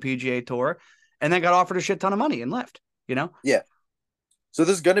promoting the PGA Tour, and then got offered a shit ton of money and left, you know? Yeah. So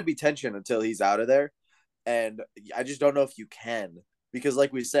there's going to be tension until he's out of there. And I just don't know if you can, because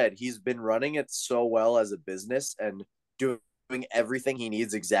like we said, he's been running it so well as a business and doing everything he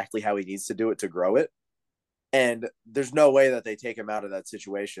needs exactly how he needs to do it to grow it. And there's no way that they take him out of that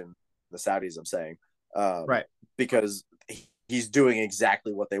situation, the Saudis, I'm saying, right? Because he's doing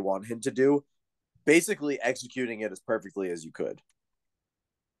exactly what they want him to do, basically executing it as perfectly as you could.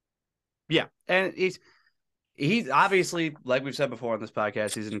 Yeah, and he's obviously, like we've said before on this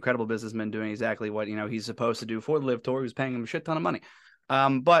podcast, he's an incredible businessman doing exactly what he's supposed to do for the LIV Tour. Who's paying him a shit ton of money.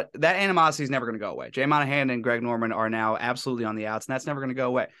 But that animosity is never going to go away. Jay Monahan and Greg Norman are now absolutely on the outs, and that's never going to go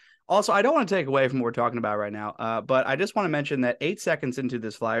away. Also, I don't want to take away from what we're talking about right now, but I just want to mention that 8 seconds into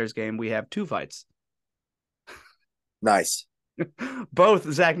this Flyers game, we have 2 fights. Nice.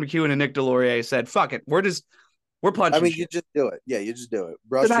 Both Zach McEwen and Nick Delorier said, "Fuck it, we're punching." I mean, shit. you just do it. Yeah, you just do it.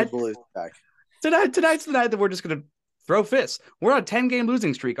 Brush your bullies back. Tonight's the night that we're just gonna throw fists. We're on a 10-game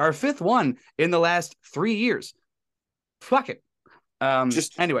losing streak, our 5th one in the last 3 years. Fuck it.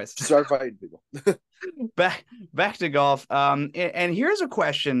 Anyways, start fighting people. back to golf. And here's a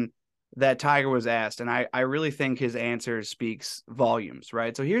question that Tiger was asked, and I really think his answer speaks volumes,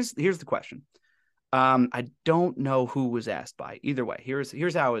 right? So here's the question. I don't know who was asked by. Either way,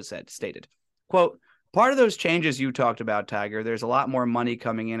 here's how it was stated. Quote, part of those changes you talked about, Tiger, there's a lot more money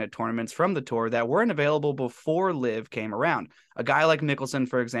coming in at tournaments from the tour that weren't available before LIV came around. A guy like Mickelson,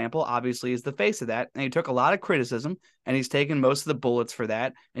 for example, obviously is the face of that, and he took a lot of criticism, and he's taken most of the bullets for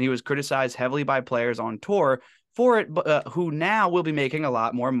that, and he was criticized heavily by players on tour for it, who now will be making a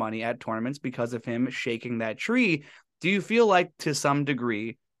lot more money at tournaments because of him shaking that tree. Do you feel like, to some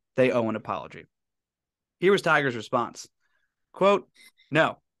degree, they owe an apology? Here was Tiger's response. Quote,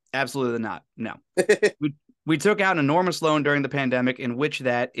 no, absolutely not. No. We took out an enormous loan during the pandemic in which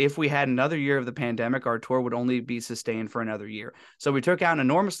that if we had another year of the pandemic, our tour would only be sustained for another year. So we took out an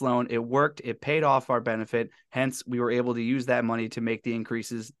enormous loan. It worked. It paid off our benefit. Hence, we were able to use that money to make the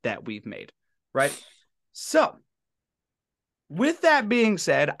increases that we've made. Right? So with that being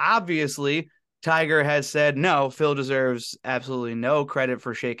said, obviously, Tiger has said, no, Phil deserves absolutely no credit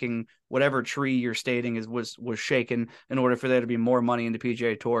for shaking whatever tree you're stating was shaken in order for there to be more money in the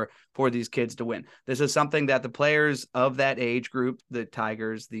PGA Tour for these kids to win. This is something that the players of that age group, the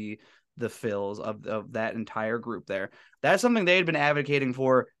Tigers, the Phils of that entire group there, that's something they had been advocating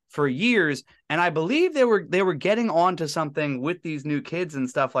for years. And I believe they were getting onto something with these new kids and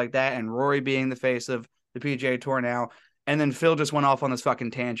stuff like that, and Rory being the face of the PGA Tour now. And then Phil just went off on this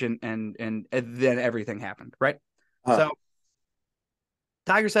fucking tangent, and then everything happened, right? So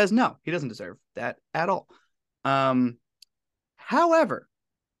Tiger says no, he doesn't deserve that at all. However,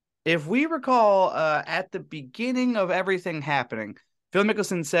 if we recall, at the beginning of everything happening, Phil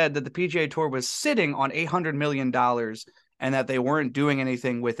Mickelson said that the PGA Tour was sitting on $800 million and that they weren't doing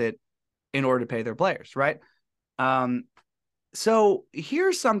anything with it in order to pay their players, right? So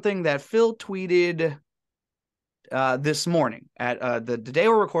here's something that Phil tweeted this morning at the day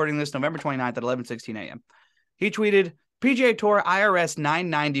we're recording this, November 29th at 11:16 a.m. He tweeted, PGA Tour IRS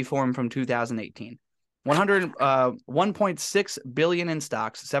 990 form from 2018. 1.6 billion in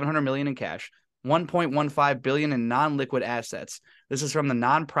stocks, 700 million in cash, 1.15 billion in non-liquid assets. This is from the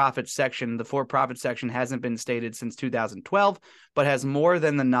non-profit section. The for-profit section hasn't been stated since 2012, but has more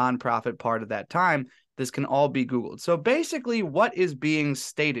than the non-profit part of that time. This can all be Googled. So basically what is being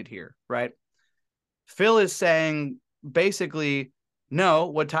stated here, right? Phil is saying basically, no,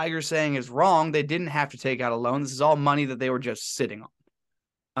 what Tiger's saying is wrong. They didn't have to take out a loan. This is all money that they were just sitting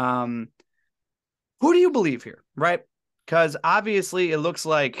on. Who do you believe here, right? Because obviously it looks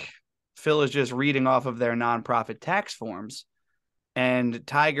like Phil is just reading off of their nonprofit tax forms, and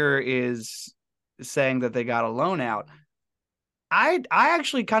Tiger is saying that they got a loan out. I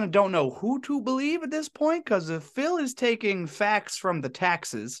actually kind of don't know who to believe at this point, because if Phil is taking facts from the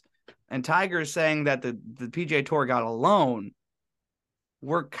taxes and Tiger is saying that the PGA Tour got a loan,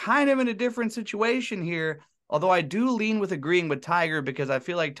 we're kind of in a different situation here. Although I do lean with agreeing with Tiger, because I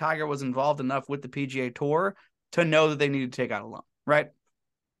feel like Tiger was involved enough with the PGA Tour to know that they need to take out a loan, right?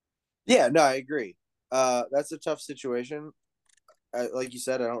 Yeah, no, I agree. That's a tough situation. Like you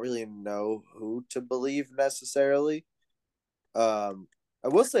said, I don't really know who to believe necessarily. I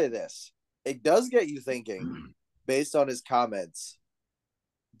will say this. It does get you thinking, based on his comments.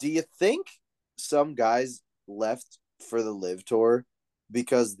 Do you think some guys left for the LIV Tour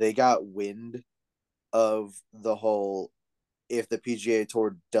because they got wind of the whole, if the PGA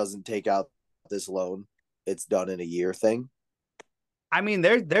Tour doesn't take out this loan, it's done in a year thing? I mean,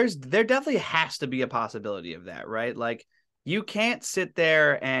 there definitely has to be a possibility of that, right? Like, you can't sit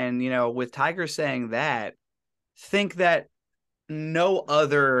there and, with Tiger saying that, think that no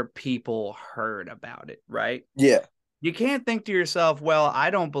other people heard about it, right? Yeah. You can't think to yourself, well, I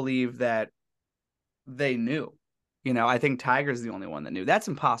don't believe that they knew. I think Tiger's the only one that knew. That's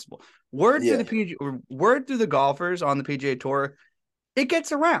impossible. Word through the golfers on the PGA Tour, it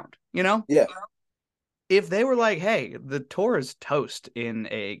gets around, Yeah. If they were like, hey, the tour is toast in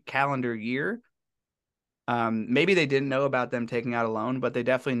a calendar year, maybe they didn't know about them taking out a loan, but they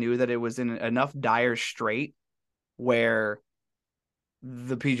definitely knew that it was in enough dire strait where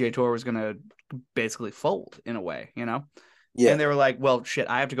the PGA Tour was going to basically fold in a way, Yeah. And they were like, well, shit,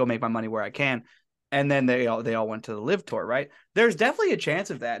 I have to go make my money where I can. And then they all went to the LIV Tour, right? There's definitely a chance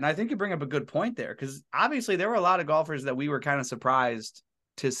of that. And I think you bring up a good point there, because obviously there were a lot of golfers that we were kind of surprised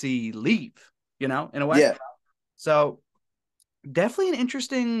to see leave, in a way. Yeah. So definitely an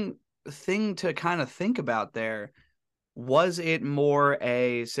interesting thing to kind of think about there. Was it more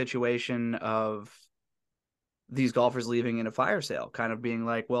a situation of these golfers leaving in a fire sale, kind of being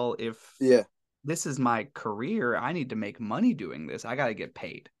like, well, if Yeah, this is my career, I need to make money doing this. I got to get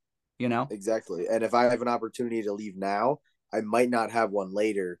paid, you know? exactly. And if I have an opportunity to leave now, I might not have one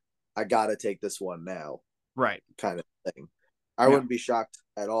later. I got to take this one now, Right. kind of thing. I Yeah. wouldn't be shocked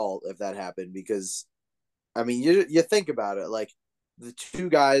at all if that happened because, I mean, you think about it, like the two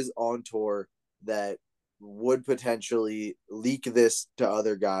guys on tour that would potentially leak this to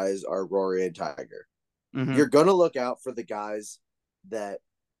other guys are Rory and Tiger. Mm-hmm. You're gonna look out for the guys that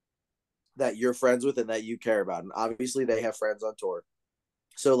you're friends with and that you care about, and obviously they have friends on tour.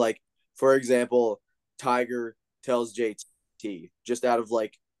 So, like for example, Tiger tells JT just out of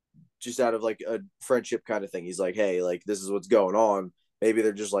like a friendship kind of thing. He's like, hey, like this is what's going on. Maybe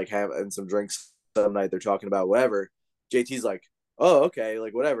they're just like having some drinks some night. They're talking about whatever. JT's like, oh, okay,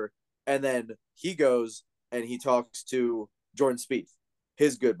 like whatever. And then he goes and he talks to Jordan Spieth,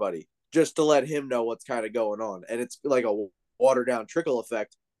 his good buddy, just to let him know what's kind of going on. And it's like a watered down trickle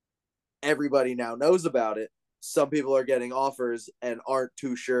effect. Everybody now knows about it. Some people are getting offers and aren't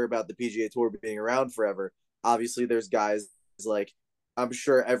too sure about the PGA Tour being around forever. Obviously, there's guys like I'm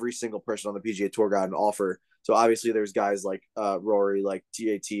sure every single person on the PGA Tour got an offer. So obviously there's guys like Rory, like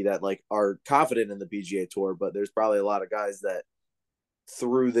TAT that like are confident in the PGA Tour, but there's probably a lot of guys that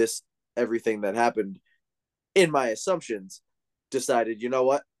through this everything that happened in my assumptions decided, you know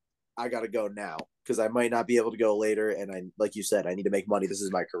what, I got to go now because I might not be able to go later, and I like you said, I need to make money. This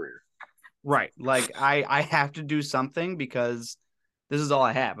is my career. Right. Like I have to do something because this is all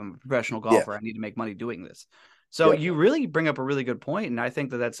I have. I'm a professional Yeah. golfer. I need to make money doing this. So Yep. you really bring up a really good point, and I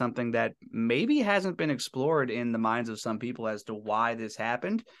think that that's something that maybe hasn't been explored in the minds of some people as to why this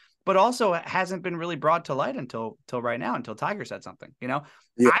happened, but also hasn't been really brought to light until right now, until Tiger said something. You know,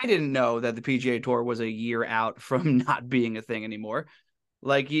 Yeah. I didn't know that the PGA Tour was a year out from not being a thing anymore.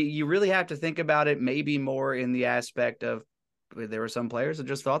 Like you really have to think about it maybe more in the aspect of there were some players that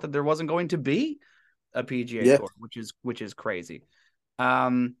just thought that there wasn't going to be a PGA Yeah. Tour, which is crazy.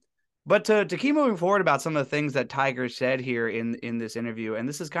 Um, but to keep moving forward about some of the things that Tiger said here in this interview, and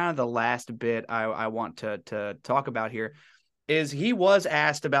this is kind of the last bit I want to talk about here, is he was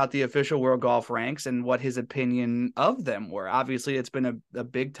asked about the official world golf ranks and what his opinion of them were. Obviously, it's been a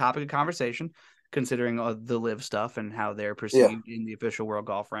big topic of conversation considering the LIV stuff and how they're Yeah. perceived in the official world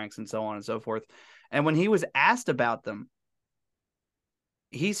golf ranks and so on and so forth. And when he was asked about them,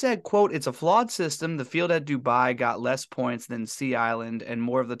 he said, quote, it's a flawed system. The field at Dubai got less points than Sea Island, and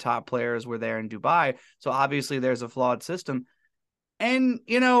more of the top players were there in Dubai. So obviously there's a flawed system. And,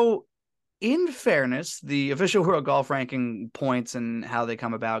 you know, in fairness, the official world golf ranking points and how they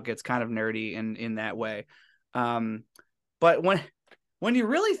come about gets kind of nerdy in that way. But when you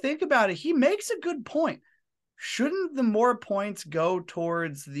really think about it, he makes a good point. Shouldn't the more points go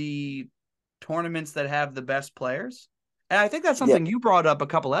towards the tournaments that have the best players? And I think that's Yeah. something you brought up a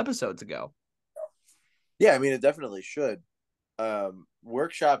couple episodes ago. Yeah. I mean, it definitely should.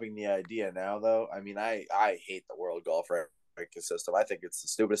 Workshopping the idea now, though. I mean, I hate the world golf ranking system. I think it's the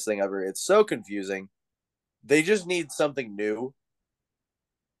stupidest thing ever. It's so confusing. They just need something new.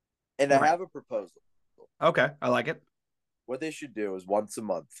 And I Right. have a proposal. Okay. I like it. What they should do is once a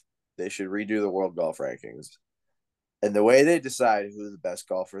month, they should redo the world golf rankings. And the way they decide who the best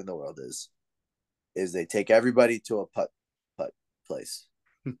golfer in the world is they take everybody to a putt place.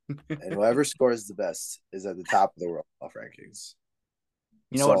 And whoever scores the best is at the top of the world golf rankings.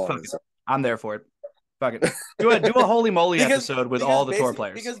 You know what? Fuck it. I'm there for it. Fuck it. Do a holy moly episode with all the tour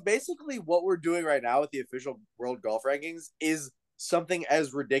players. Because basically what we're doing right now with the official world golf rankings is something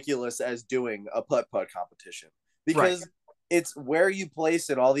as ridiculous as doing a putt competition. Because it's where you place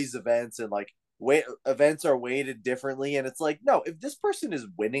in all these events, and like events are weighted differently, and it's like, no, if this person is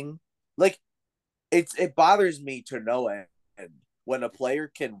winning, like it bothers me to no end when a player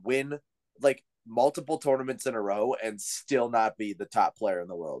can win like multiple tournaments in a row and still not be the top player in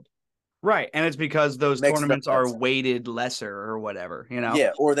the world. Right. And it's because those Makes tournaments no are sense. weighted lesser or whatever, you know?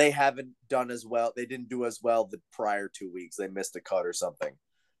 Yeah, or they haven't done as well. They didn't do as well the prior 2 weeks. They missed a cut or something.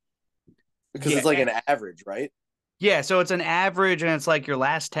 Because it's like an average, right? Yeah, so it's an average and it's like your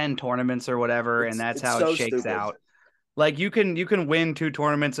last 10 tournaments or whatever, and that's It's how it so shakes stupid. out. Like you can win 2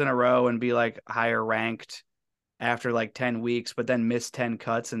 tournaments in a row and be like higher ranked after like 10 weeks, but then miss 10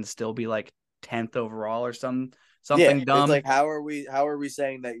 cuts and still be like 10th overall or something dumb. It's like how are we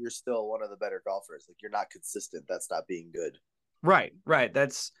saying that you're still one of the better golfers? Like you're not consistent. That's not being good. Right.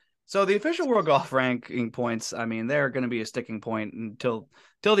 That's So the official world golf ranking points, I mean, they're going to be a sticking point until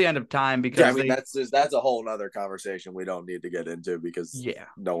the end of time because Yeah, I mean that's a whole other conversation we don't need to get into because yeah.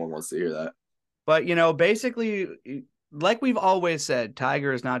 no one wants to hear that. But basically, like we've always said,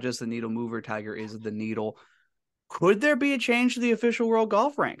 Tiger is not just the needle mover. Tiger is the needle. Could there be a change to the official world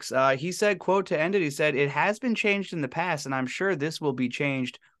golf ranks? He said, quote, to end it, he said, it has been changed in the past, and I'm sure this will be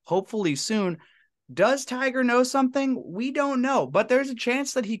changed hopefully soon. Does Tiger know something? We don't know, but there's a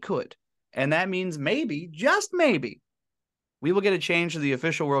chance that he could. And that means maybe, just maybe, we will get a change to the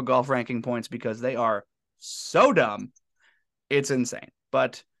official world golf ranking points because they are so dumb. It's insane.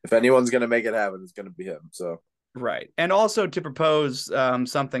 But if anyone's going to make it happen, it's going to be him. So right. And also to propose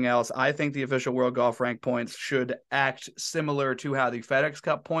something else, I think the official world golf rank points should act similar to how the FedEx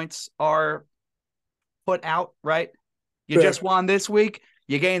Cup points are put out, right? You just won this week.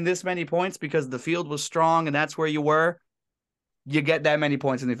 You gained this many points because the field was strong and that's where you were. You get that many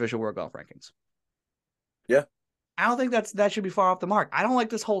points in the official world golf rankings. Yeah. I don't think that should be far off the mark. I don't like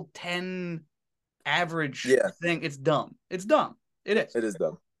this whole 10 average thing. It's dumb. It's dumb. It is. It is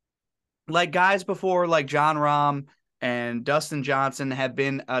dumb. Like guys before, like John Rahm and Dustin Johnson have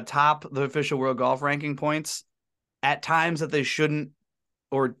been atop the official world golf ranking points at times that they shouldn't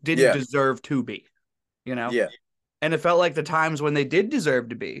or didn't deserve to be, Yeah. And it felt like the times when they did deserve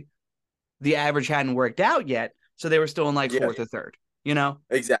to be, the average hadn't worked out yet. So they were still in like fourth or third,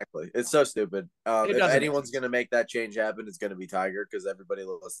 Exactly. It's so stupid. If anyone's going to make that change happen, it's going to be Tiger because everybody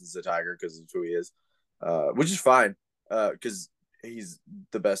listens to Tiger because of who he is, which is fine because he's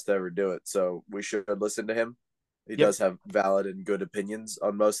the best to ever do it. So we should listen to him. He does have valid and good opinions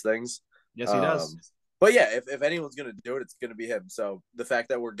on most things. Yes, he does. But yeah, if anyone's going to do it, it's going to be him. So the fact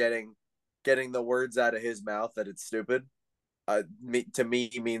that we're getting the words out of his mouth that it's stupid, to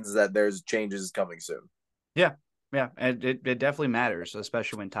me means that there's changes coming soon. Yeah. Yeah, and it definitely matters,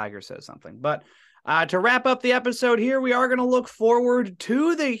 especially when Tiger says something. But to wrap up the episode here, we are going to look forward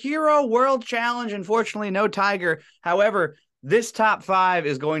to the Hero World Challenge. Unfortunately, no Tiger. However, this top 5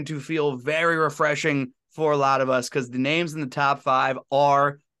 is going to feel very refreshing for a lot of us because the names in the top 5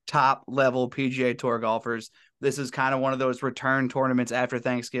 are top-level PGA Tour golfers. This is kind of one of those return tournaments after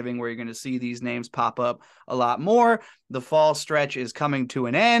Thanksgiving where you're going to see these names pop up a lot more. The fall stretch is coming to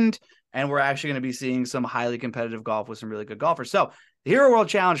an end, and we're actually going to be seeing some highly competitive golf with some really good golfers. So the Hero World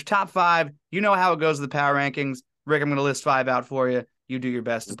Challenge, top 5. You know how it goes with the power rankings. Rick, I'm going to list 5 out for you. You do your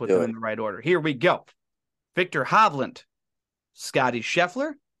best to put them in the right order. Here we go. Victor Hovland, Scotty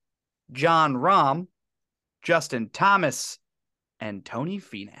Scheffler, John Rahm, Justin Thomas, and Tony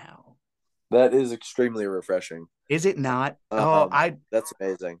Finau. That is extremely refreshing. Is it not? That's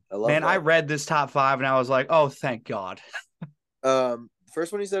amazing. I love that. I read this top 5 and I was like, oh, thank God.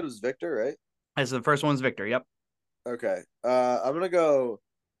 First one you said was Victor, right? As the first one's Victor. Yep. Okay. I'm gonna go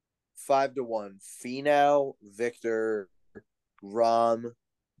 5-1. Finau, Victor, Rahm,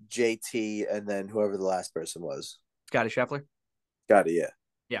 JT, and then whoever the last person was. Scotty Scheffler. Scotty, yeah.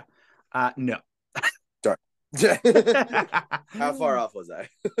 Yeah. No. Darn. How far off was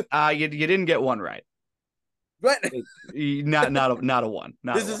I? You didn't get one right. What? Not a one.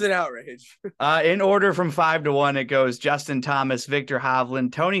 This is an outrage. In order from 5 to 1, it goes Justin Thomas, Victor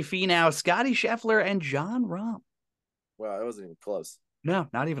Hovland, Tony Finau, Scotty Scheffler, and John Rahm. Wow, that wasn't even close. No,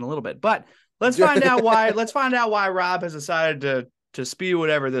 not even a little bit. But let's find out why. Let's find out why Rob has decided to spew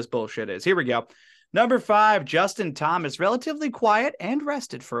whatever this bullshit is. Here we go. Number 5, Justin Thomas, relatively quiet and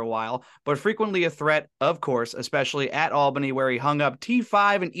rested for a while, but frequently a threat, of course, especially at Albany, where he hung up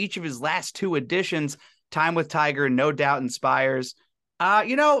T5 in each of his last 2 editions. Time with Tiger, no doubt, inspires.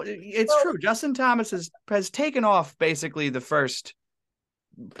 It's true. Justin Thomas has taken off basically the first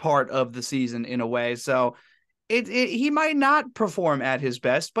part of the season in a way. So he might not perform at his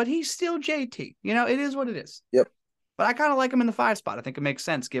best, but he's still JT. It is what it is. Yep. But I kind of like him in the 5 spot. I think it makes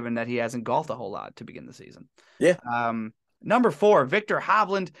sense given that he hasn't golfed a whole lot to begin the season. Yeah. Number 4, Victor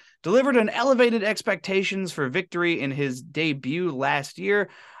Hovland delivered an elevated expectations for victory in his debut last year.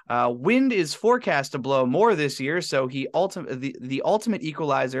 Wind is forecast to blow more this year, so the ultimate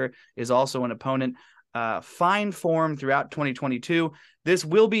equalizer is also an opponent. Fine form throughout 2022. This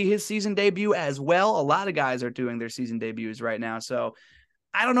will be his season debut as well. A lot of guys are doing their season debuts right now, so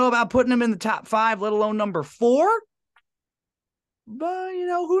I don't know about putting him in the top 5, let alone number 4. But,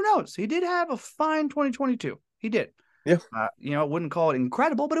 who knows? He did have a fine 2022. He did. Yeah. I wouldn't call it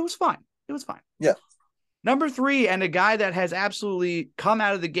incredible, but it was fine. It was fine. Yeah. Number 3, and a guy that has absolutely come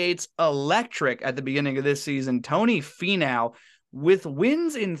out of the gates electric at the beginning of this season, Tony Finau, with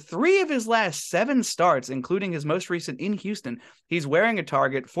wins in 3 of his last 7 starts, including his most recent in Houston. He's wearing a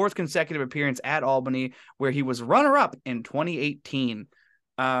target, 4th consecutive appearance at Albany, where he was runner-up in 2018.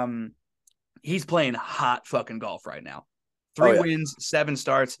 He's playing hot fucking golf right now. 3 Oh, yeah. wins, 7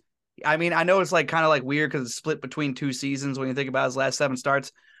 starts. I mean, I know it's like kind of like weird because it's split between 2 seasons when you think about his last 7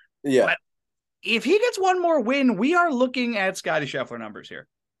 starts. Yeah. But if he gets one more win, we are looking at Scotty Scheffler numbers here.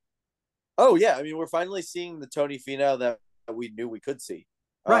 Oh, yeah. I mean, we're finally seeing the Tony Finau that we knew we could see.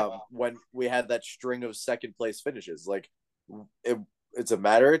 Right. When we had that string of second place finishes. Like, it's a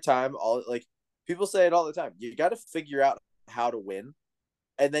matter of time. People say it all the time. You got to figure out how to win,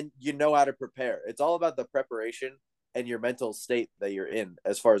 and then you know how to prepare. It's all about the preparation and your mental state that you're in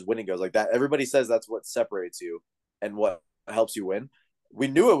as far as winning goes. Like that, everybody says that's what separates you and what helps you win. We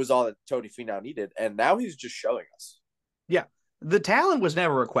knew it was all that Tony Finau needed, and now he's just showing us. Yeah. The talent was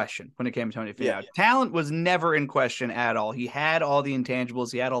never a question when it came to Tony Finau. Yeah. Talent was never in question at all. He had all the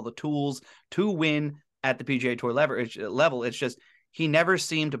intangibles. He had all the tools to win at the PGA Tour level. It's just he never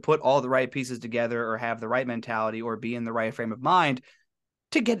seemed to put all the right pieces together or have the right mentality or be in the right frame of mind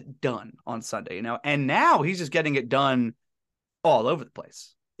to get it done on Sunday, And now he's just getting it done all over the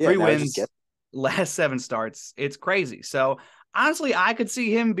place. Yeah, 3 wins, last 7 starts. It's crazy. So honestly, I could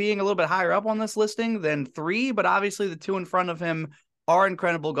see him being a little bit higher up on this listing than 3, but obviously the 2 in front of him are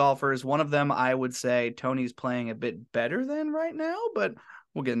incredible golfers. One of them, I would say Tony's playing a bit better than right now, but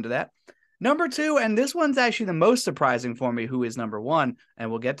we'll get into that. Number 2, and this one's actually the most surprising for me, who is number 1, and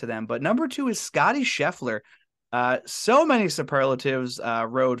we'll get to them. But number 2 is Scotty Scheffler. So many superlatives,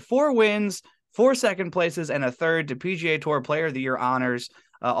 rode 4 wins, 4 second places, and a 3rd to PGA Tour Player of the Year honors.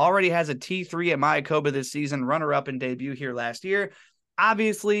 Already has a T3 at Mayakoba this season, runner-up in debut here last year.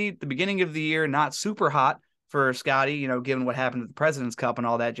 Obviously, the beginning of the year, not super hot for Scotty, given what happened at the President's Cup and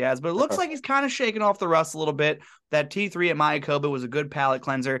all that jazz. But it looks like he's kind of shaking off the rust a little bit. That T3 at Mayakoba was a good palate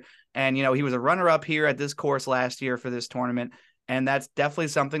cleanser. And, he was a runner-up here at this course last year for this tournament. And that's definitely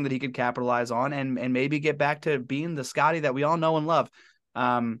something that he could capitalize on and maybe get back to being the Scotty that we all know and love.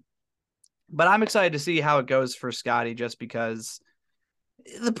 But I'm excited to see how it goes for Scotty just because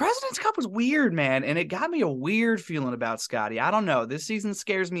the President's Cup was weird, man. And it got me a weird feeling about Scotty. I don't know. This season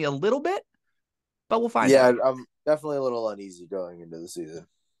scares me a little bit, but we'll find out. Yeah, I'm definitely a little uneasy going into the season.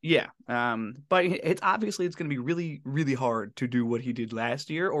 Yeah. But it's going to be really, really hard to do what he did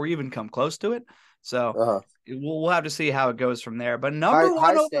last year or even come close to it. So we'll have to see how it goes from there. But number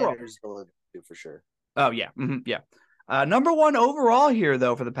 1 overall, standards for sure. Oh yeah, yeah. Number 1 overall here,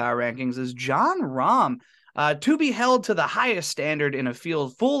 though, for the power rankings is Jon Rahm, to be held to the highest standard in a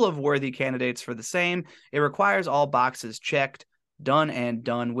field full of worthy candidates for the same. It requires all boxes checked, done and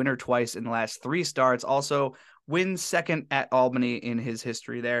done. Winner twice in the last 3 starts. Also wins 2nd at Albany in his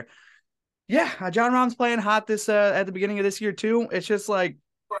history there. Yeah, Jon Rahm's playing hot this at the beginning of this year too. It's just like,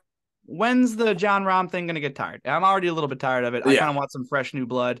 when's the Jon Rahm thing going to get tired? I'm already a little bit tired of it. I kind of want some fresh new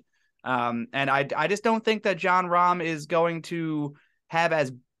blood. And I just don't think that Jon Rahm is going to have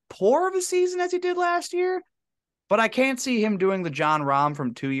as poor of a season as he did last year. But I can't see him doing the Jon Rahm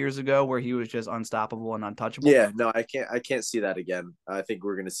from 2 years ago where he was just unstoppable and untouchable. Yeah, no, I can't see that again. I think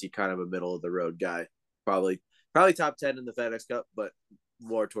we're going to see kind of a middle of the road guy. Probably top 10 in the FedEx Cup, but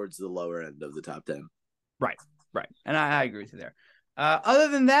more towards the lower end of the top 10. Right. And I agree with you there. Other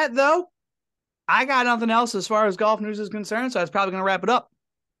than that, though, I got nothing else as far as golf news is concerned, so that's probably going to wrap it up.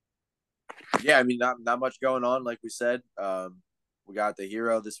 Yeah, I mean, not much going on, like we said. We got the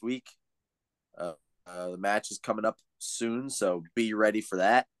Hero this week. The match is coming up soon, so be ready for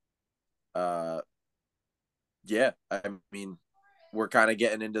that. Yeah, I mean, we're kind of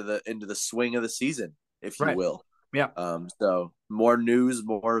getting into the swing of the season, if you will. Yeah. So more news,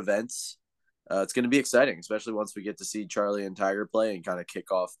 more events. It's going to be exciting, especially once we get to see Charlie and Tiger play and kind of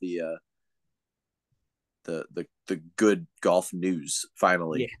kick off the good golf news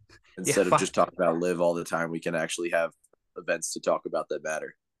finally. Yeah. Instead of just talking about LIV all the time, we can actually have events to talk about that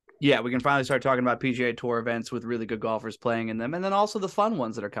matter. Yeah, we can finally start talking about PGA Tour events with really good golfers playing in them, and then also the fun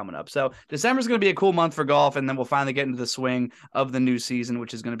ones that are coming up. So December is going to be a cool month for golf, and then we'll finally get into the swing of the new season,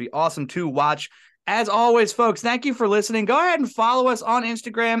 which is going to be awesome to watch. As always, folks, thank you for listening. Go ahead and follow us on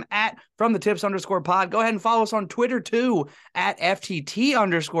Instagram at @FromTheTips_pod. Go ahead and follow us on Twitter too at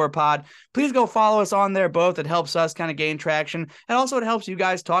FTT_pod. Please go follow us on there both. It helps us kind of gain traction, and also it helps you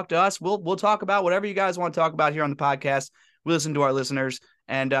guys talk to us. We'll talk about whatever you guys want to talk about here on the podcast. We listen to our listeners.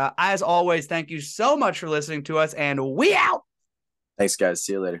 And as always, thank you so much for listening to us, and we out. Thanks, guys.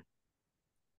 See you later.